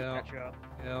it a while Yeah. to catch up.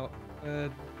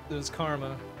 It was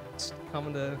karma. It's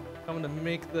coming to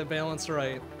make the balance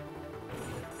right.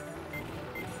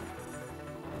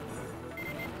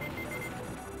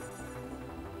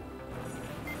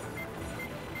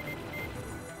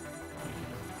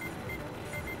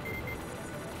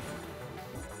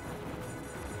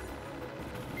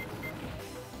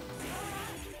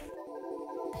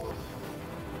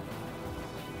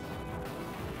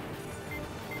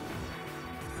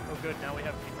 Oh good, now we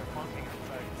have people honking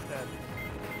outside instead.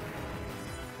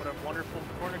 What a wonderful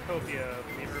cornucopia of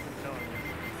the urban tones.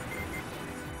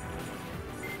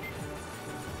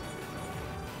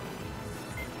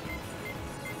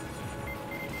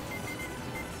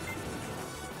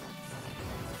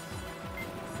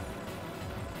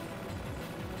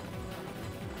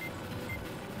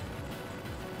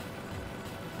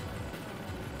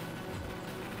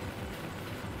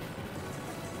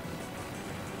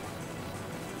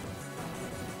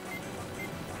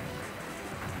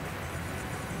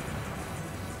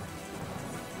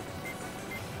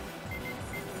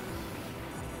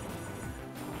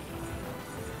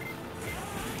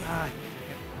 Ah,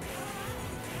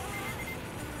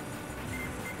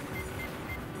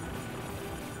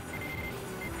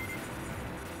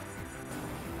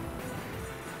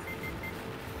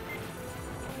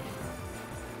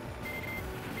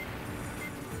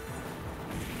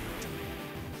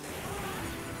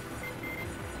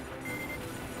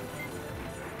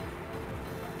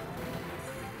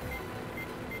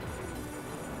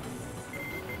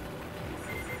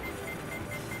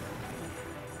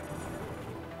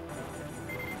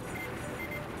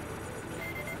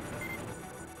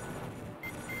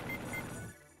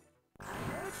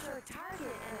 Approach your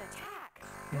target and attack.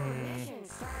 Your mission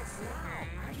starts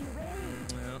now. Are you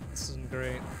ready? yeah, this isn't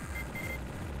great.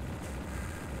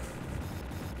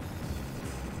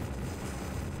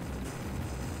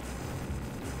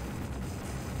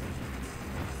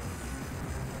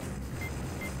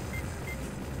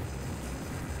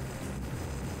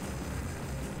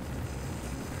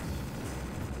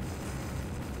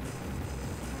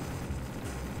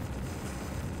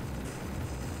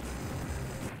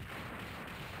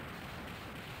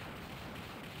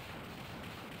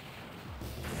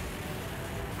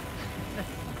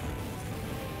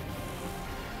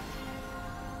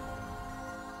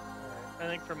 I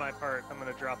think for my part, I'm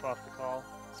gonna drop off the call.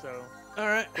 So All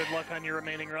right. good luck on your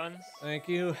remaining runs. Thank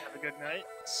you. Have a good night.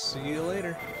 See you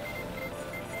later.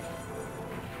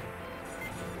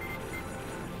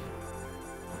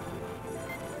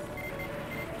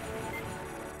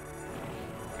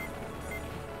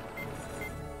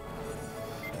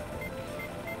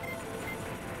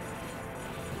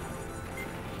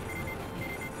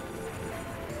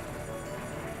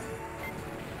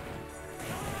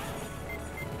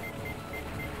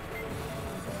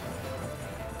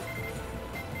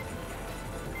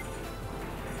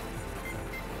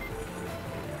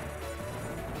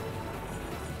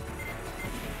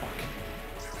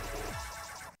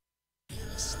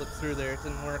 Slipped through there, it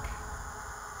didn't work.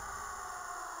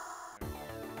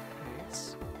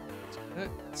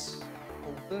 Let's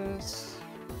hold this.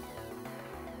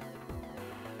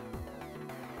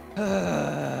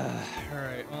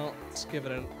 Alright, well, let's give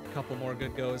it a couple more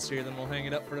good goes here, then we'll hang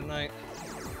it up for tonight.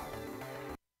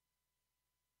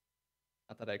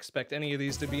 Not that I expect any of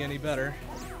these to be any better,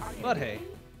 but hey,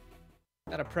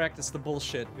 gotta practice the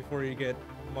bullshit before you get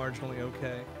marginally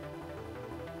okay.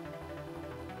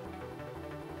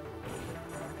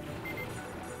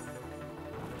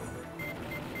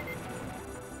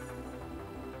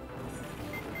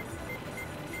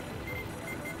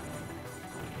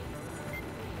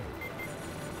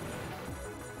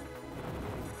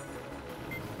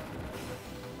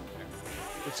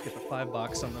 Let's get the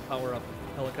 $5 on the power-up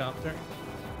helicopter.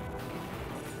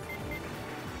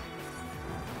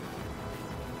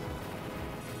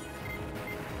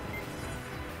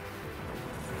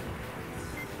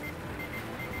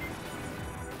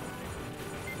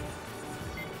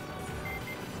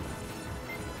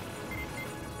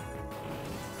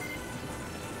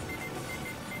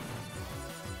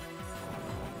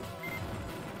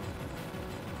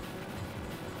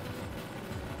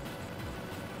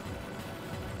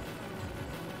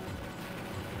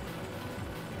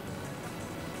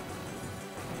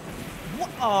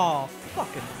 Oh,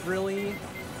 fucking really?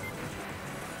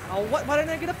 Oh, what? Why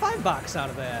didn't I get a $5 out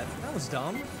of that? That was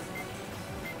dumb.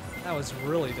 That was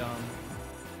really dumb.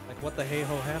 Like, what the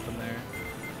hey-ho happened there?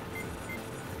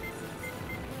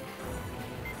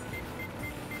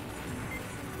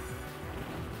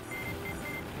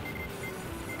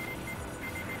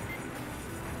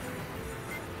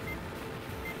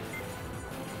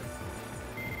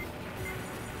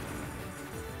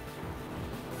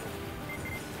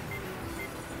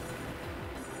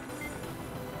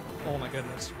 Oh my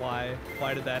goodness, why?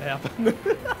 Why did that happen?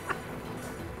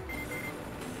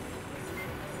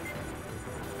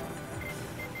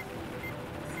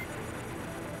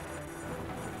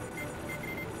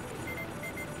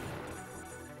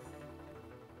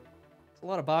 A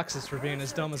lot of boxes for being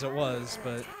as dumb as it was,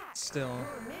 but still,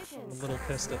 I'm a little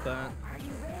pissed at that. Are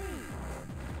you ready?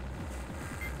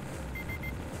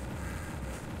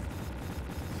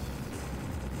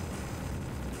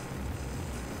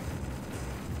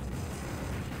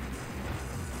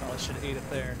 Probably should have ate it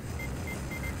there.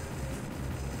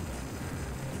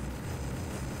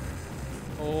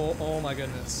 Oh my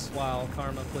goodness. Wow,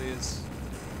 karma, please.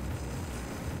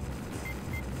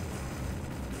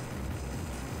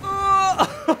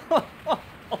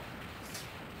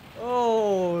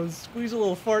 Oh, squeeze a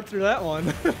little fart through that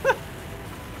one.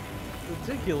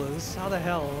 Ridiculous. How the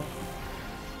hell?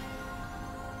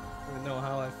 I don't even know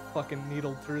how I fucking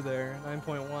needled through there.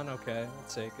 9.1, okay, I'll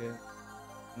take it.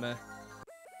 Meh.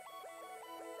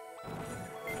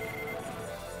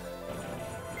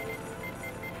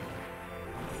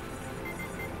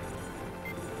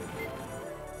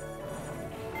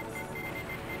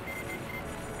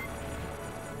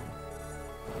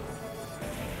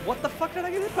 What the fuck did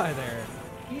I get hit by there?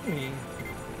 Eat me.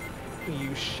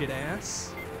 You shit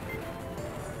ass.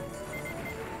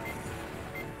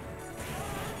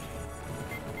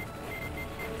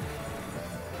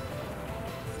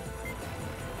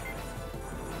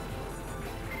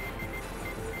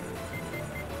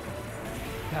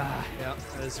 Ah, yeah,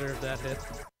 I deserved that hit.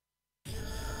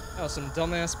 That was some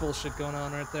dumbass bullshit going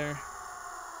on right there.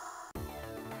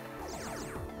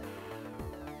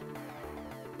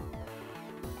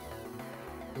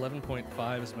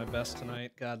 .5 is my best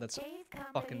tonight. God, that's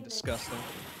fucking disgusting.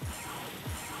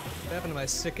 What happened to my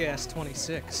sick-ass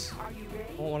 26?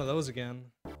 I want one of those again.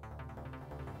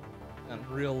 I'm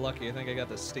real lucky. I think I got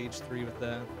the stage 3 with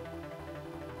that.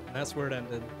 And that's where it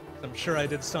ended. I'm sure I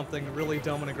did something really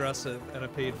dumb and aggressive, and I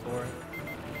paid for it.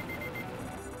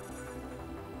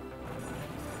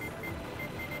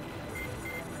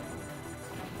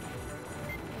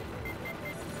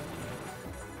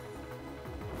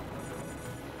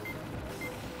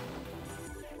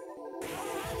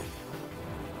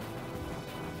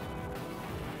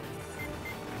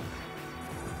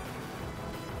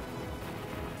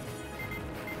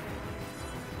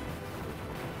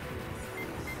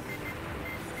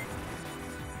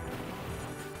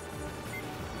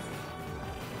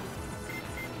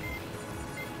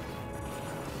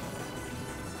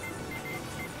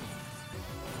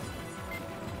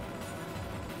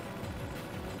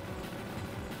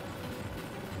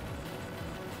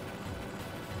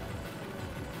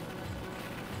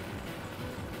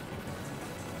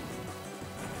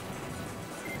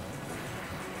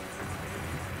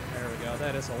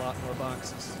 That is a lot more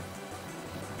boxes.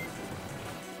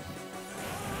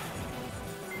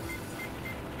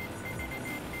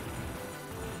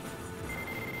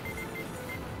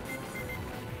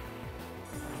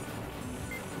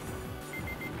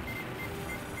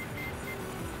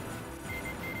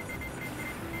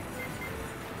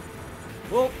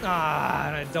 Whoa! Ah,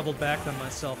 and I doubled back on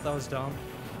myself. That was dumb.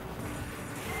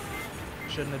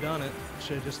 Shouldn't have done it.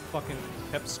 Should have just fucking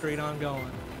kept straight on going.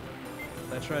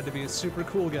 I tried to be a super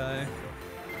cool guy.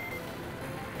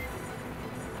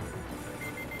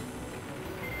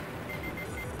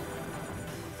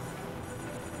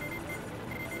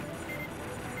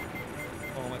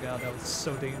 Oh my god, that was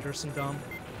so dangerous and dumb.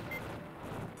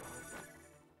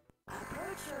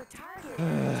 Approach your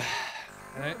target.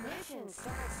 Alright. Mission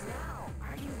starts now.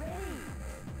 Are you ready?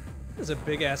 There's a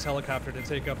big ass helicopter to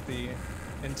take up the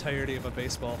entirety of a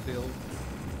baseball field.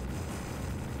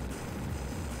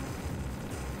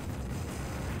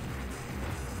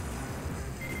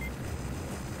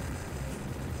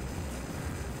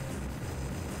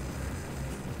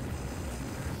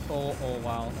 Oh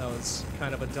wow, that was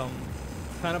kind of a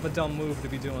dumb move to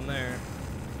be doing there.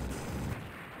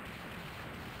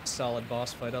 Solid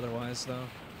boss fight otherwise though.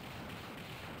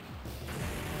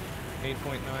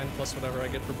 8.9 plus whatever I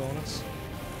get for bonus.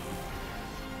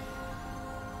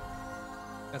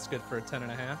 That's good for a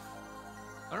 10.5.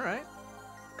 Alright.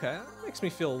 Okay, that makes me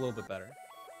feel a little bit better.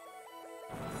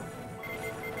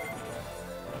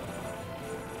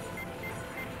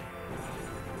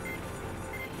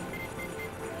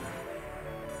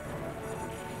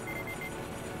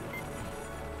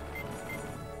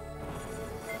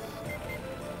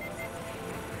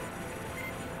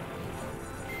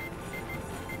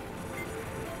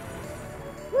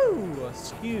 Woo!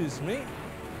 Excuse me.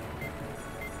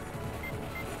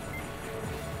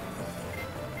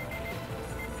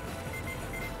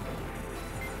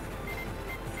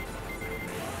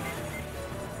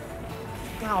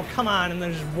 Oh, come on, and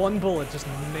there's one bullet just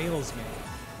nails me.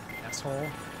 Asshole.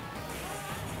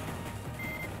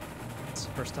 It's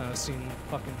the first time I've seen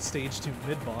fucking stage 2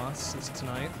 mid-boss is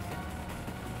tonight.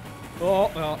 Oh,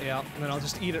 well, yeah, and then I'll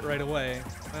just eat it right away.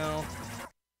 Well,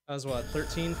 that was what,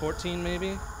 13, 14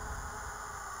 maybe?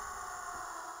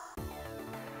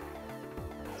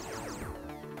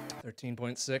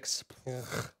 $13.6.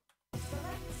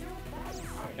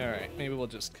 Alright, maybe we'll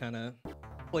just kind of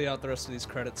play out the rest of these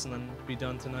credits and then be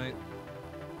done tonight.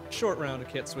 Short round of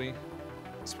Ketsui,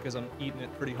 just because I'm eating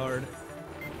it pretty hard.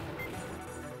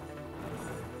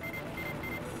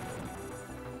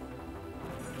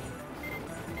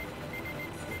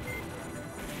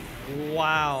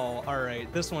 Wow,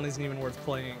 alright, this one isn't even worth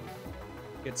playing.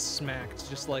 Gets smacked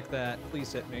just like that.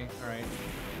 Please hit me. Alright.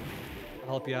 I'll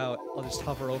help you out. I'll just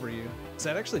hover over you. Is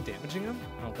that actually damaging him?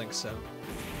 I don't think so.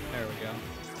 There we go.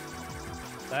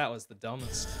 That was the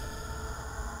dumbest.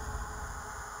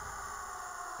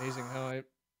 Amazing how I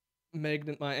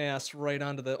magnet my ass right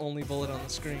onto the only bullet on the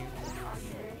screen.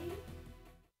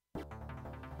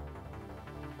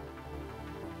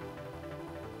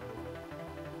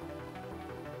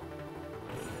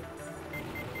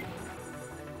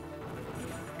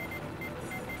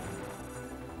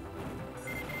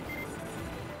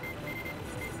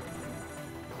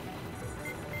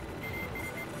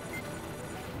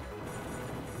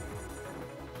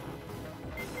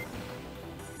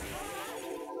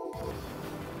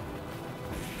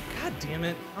 God damn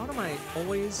it. How am I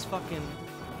always fucking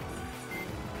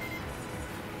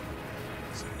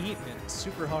just eating it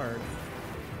super hard?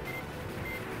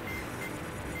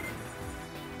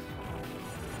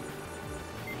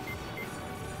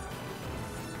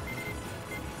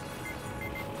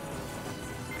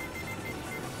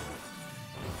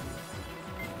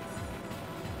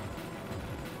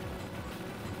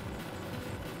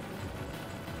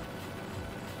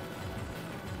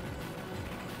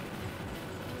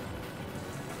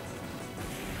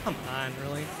 Come on,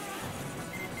 really?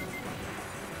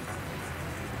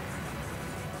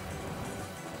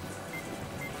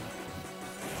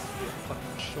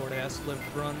 Fucking short-ass lived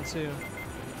run, too.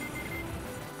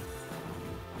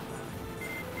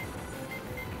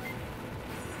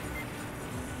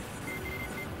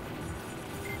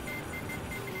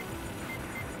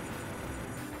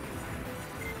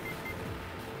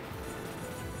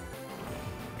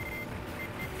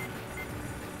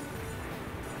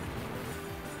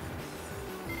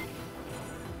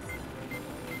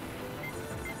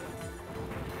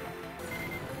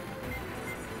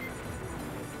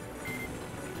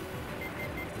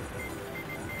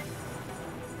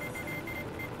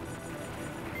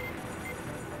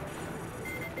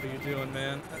 What are you doing,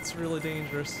 man? That's really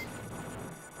dangerous.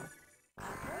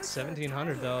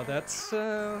 1700 though, that's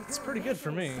pretty good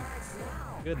for me.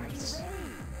 Goodness.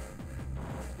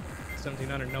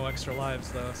 1700, no extra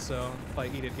lives though, so if I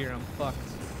eat it here, I'm fucked.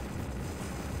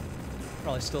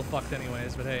 Probably still fucked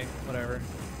anyways, but hey, whatever.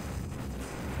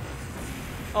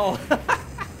 Oh,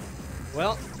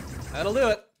 well, that'll do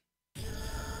it.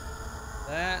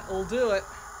 That'll do it.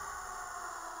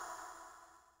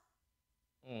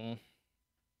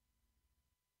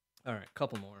 Alright,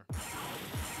 couple more.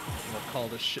 We'll call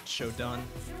this shit show done.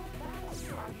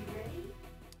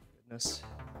 Goodness.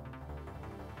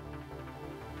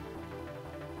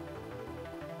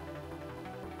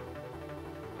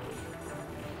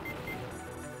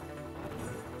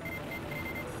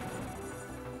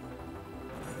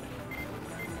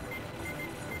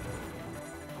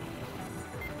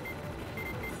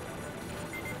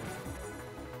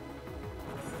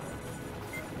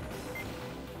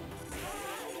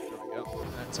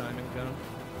 That timing gun.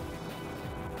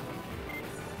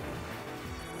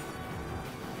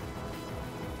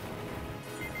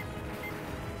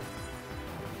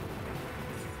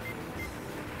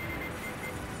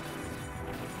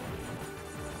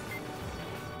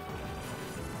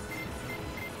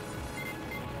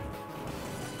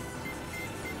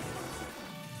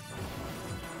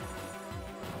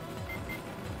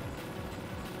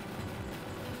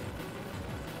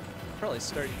 Probably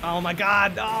start. Oh my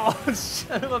god! Oh,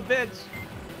 son of a bitch!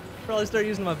 Probably start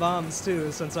using my bombs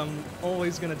too, since I'm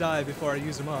always gonna die before I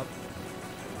use them up.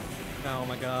 Oh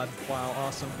my god! Wow,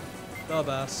 awesome! The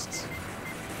best.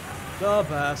 The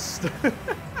best.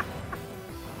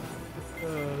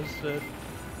 Oh shit.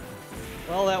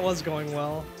 Well, that was going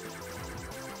well.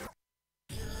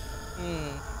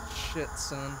 Shit,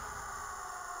 son.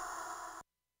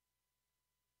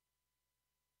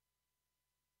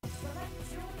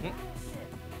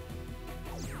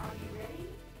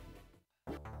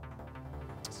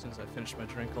 soon as I finish my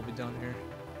drink, I'll be done here.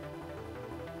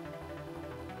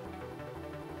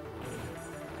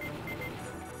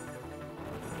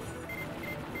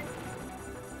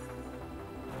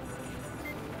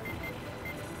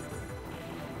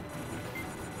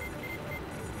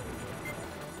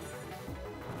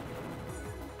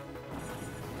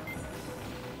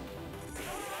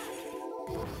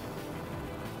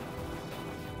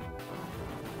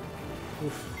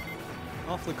 Oof.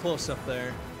 Awfully close up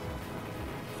there.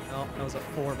 Oh, that was a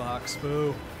 4-box.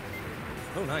 Boo.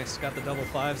 Oh, nice. Got the double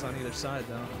 5s on either side,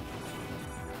 though.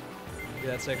 Maybe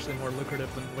that's actually more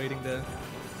lucrative than waiting to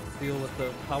deal with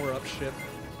the power-up ship.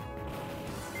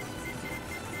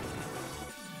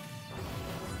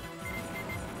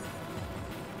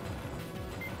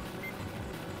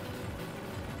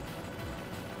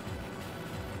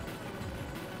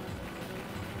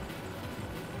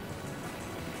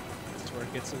 Where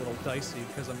it gets a little dicey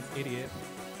because I'm an idiot.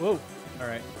 Whoa!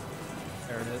 Alright.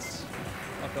 There it is.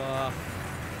 Fuck off.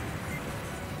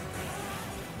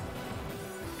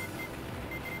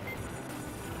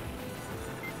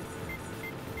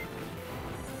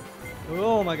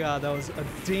 Oh my god, that was a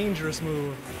dangerous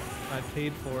move. I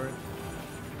paid for it.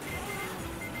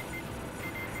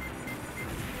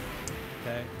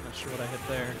 Okay, not sure what I hit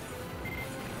there.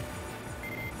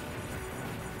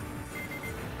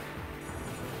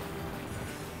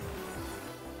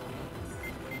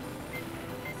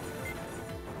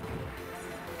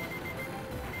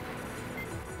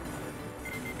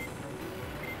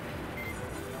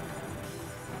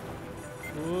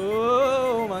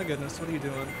 Whoa, my goodness, what are you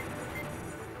doing?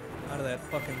 Out of that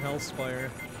fucking hellspire.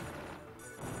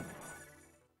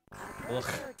 Ugh. Your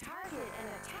target and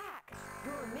attack.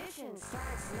 Your mission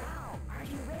starts now. Are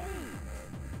you ready?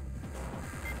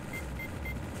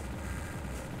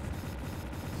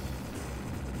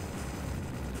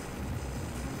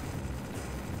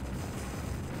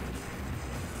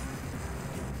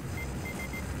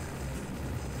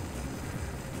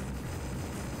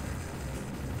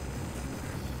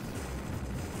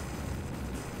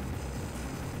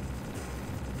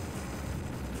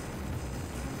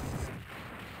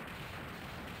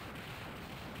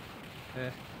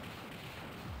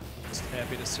 Just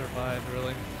happy to survive,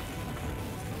 really.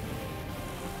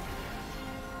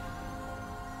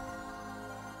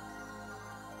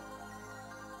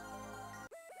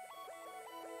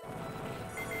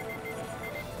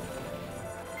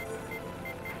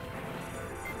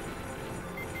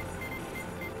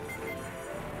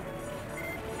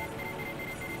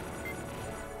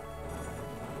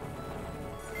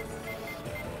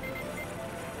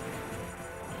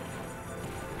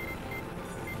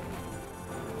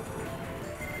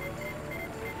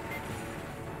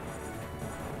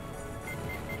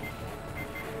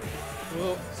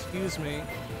 Whoa, excuse me.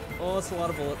 Oh, that's a lot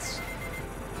of bullets.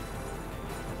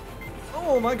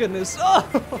 Oh my goodness.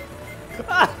 Oh!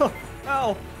 Ow!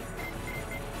 Ow!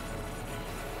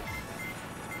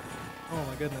 Oh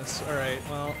my goodness. Alright,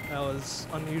 well, that was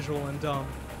unusual and dumb.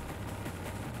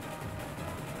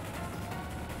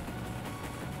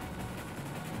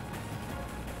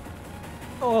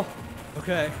 Oh,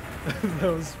 okay.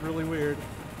 That was really weird.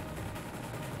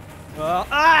 Well,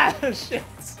 shit!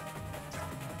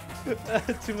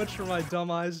 Too much for my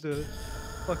dumb eyes to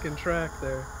fucking track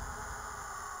there.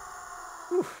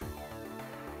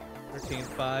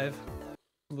 13-5.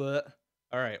 But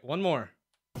alright, one more.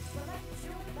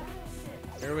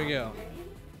 Here we go.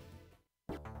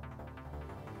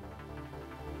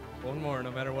 One more,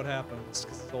 no matter what happens,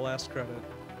 'cause it's the last credit.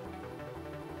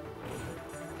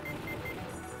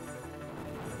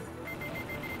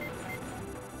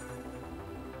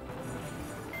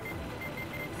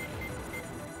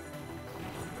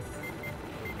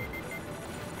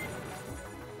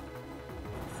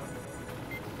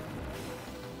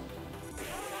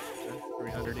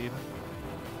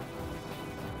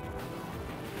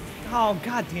 Oh,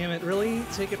 god damn it, really?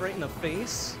 Take it right in the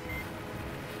face?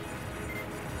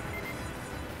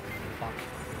 Fuck.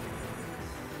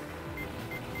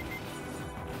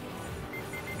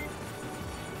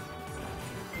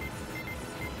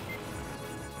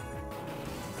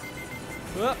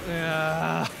 Oh,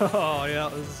 yeah. Oh, yeah,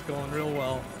 this is going real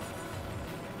well.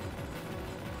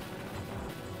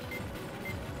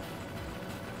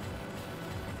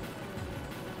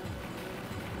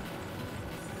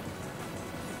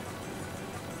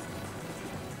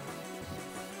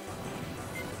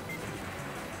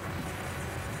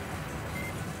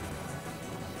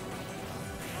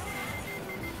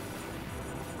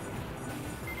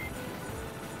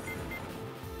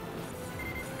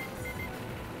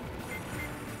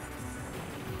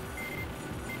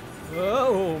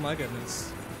 Oh my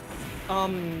goodness.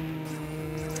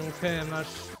 Okay, I'm not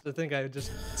I think I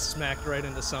just smacked right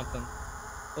into something.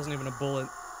 Wasn't even a bullet.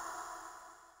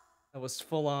 That was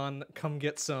full on, come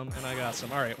get some, and I got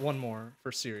some. Alright, one more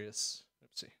for serious.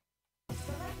 Oopsie.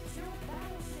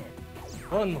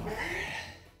 One more.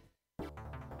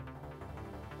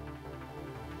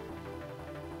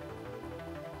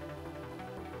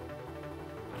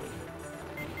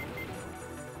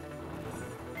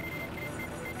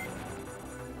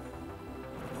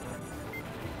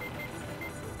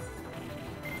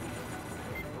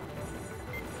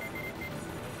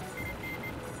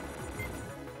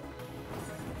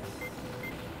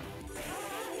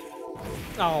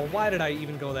 Oh, why did I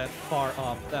even go that far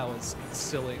up? That was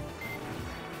silly.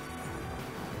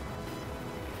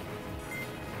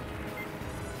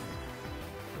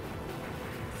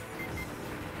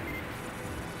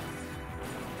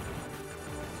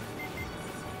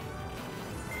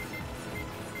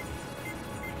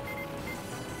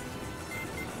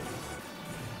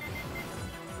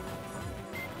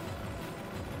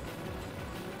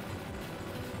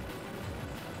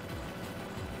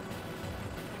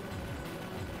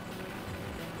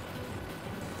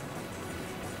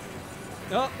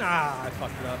 Oh, I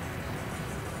fucked it up.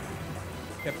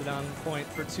 Kept it on point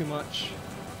for too much.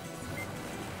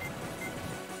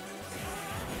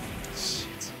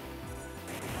 Shit.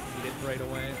 Eat it right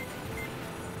away.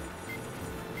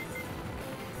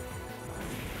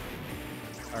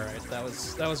 Alright,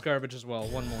 that was garbage as well.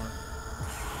 One more.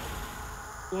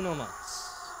 Uno mas.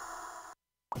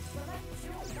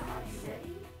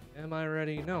 Am I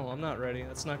ready? No, I'm not ready.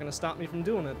 That's not gonna stop me from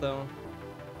doing it though.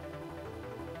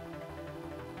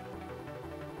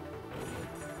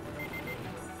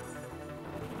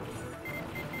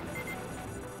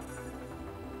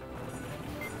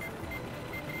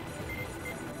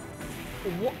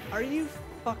 What are you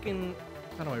fucking...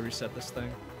 How do I reset this thing?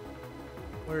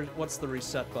 What's the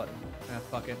reset button? Ah,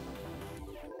 fuck it.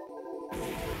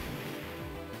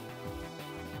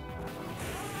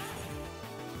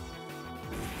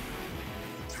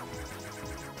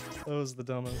 That was the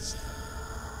dumbest.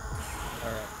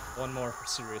 Alright, one more for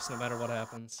serious, no matter what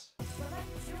happens.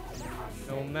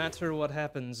 No matter what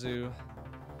happens, Zoo.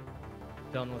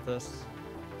 Done with this.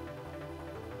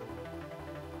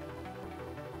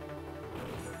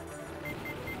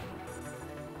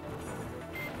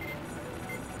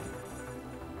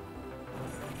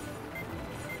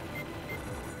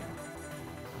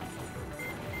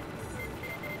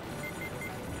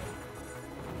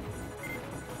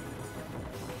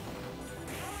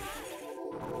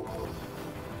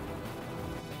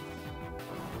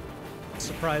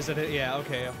 Surprised at it. Yeah,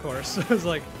 okay, of course. I was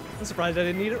like, I'm surprised I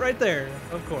didn't eat it right there.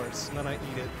 Of course. And then I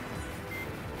eat it.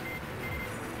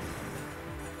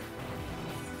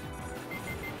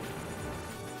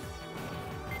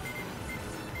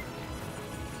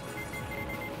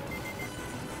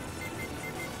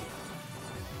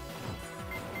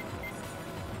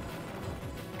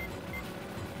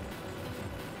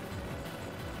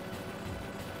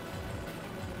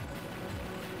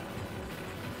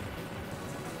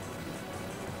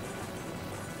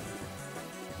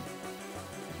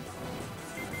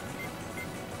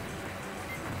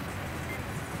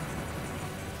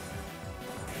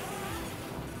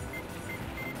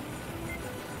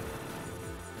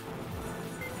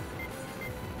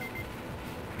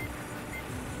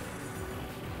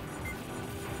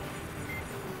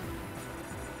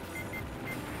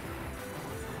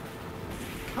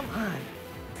 Come on.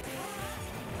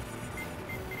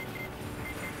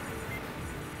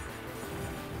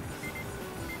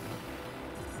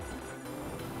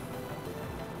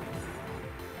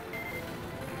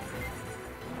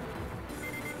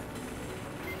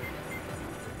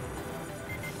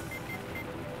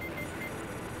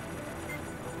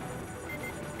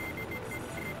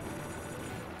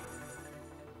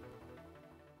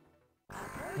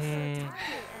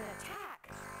 Target and attack.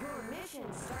 Your mission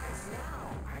starts now.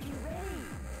 Are you ready?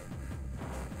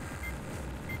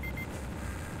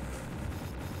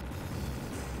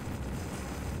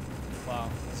 Wow,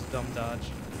 that's a dumb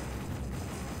dodge.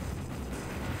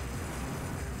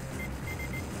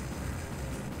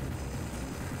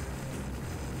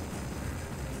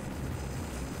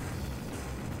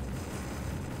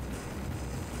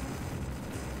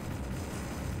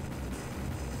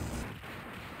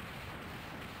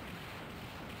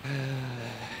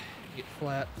 Get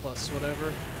flat plus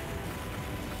whatever.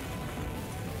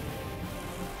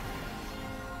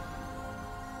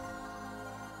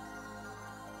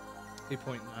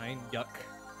 $8.9, yuck.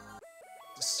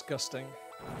 Disgusting.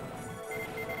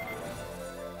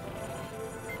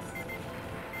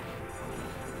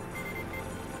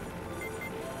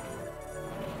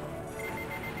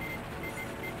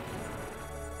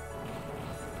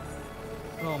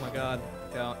 Oh my god.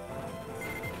 Yeah.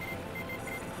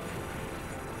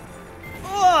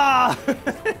 Ah!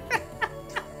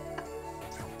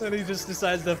 Then he just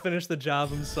decides to finish the job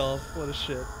himself. What a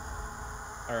shit.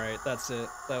 Alright, that's it.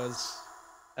 That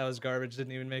was garbage.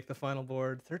 Didn't even make the final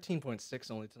board.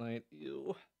 13.6 only tonight.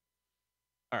 Ew.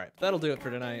 Alright, that'll do it for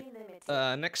tonight.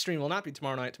 Next stream will not be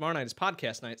tomorrow night. Tomorrow night is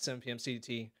podcast night, 7 p.m.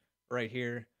 CDT, right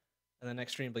here. And the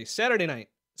next stream will be Saturday night,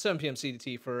 7 p.m.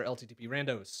 CDT for LTTP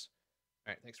Randos.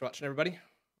 Alright, thanks for watching, everybody.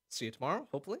 See you tomorrow,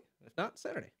 hopefully. If not,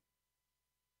 Saturday.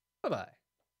 Bye-bye.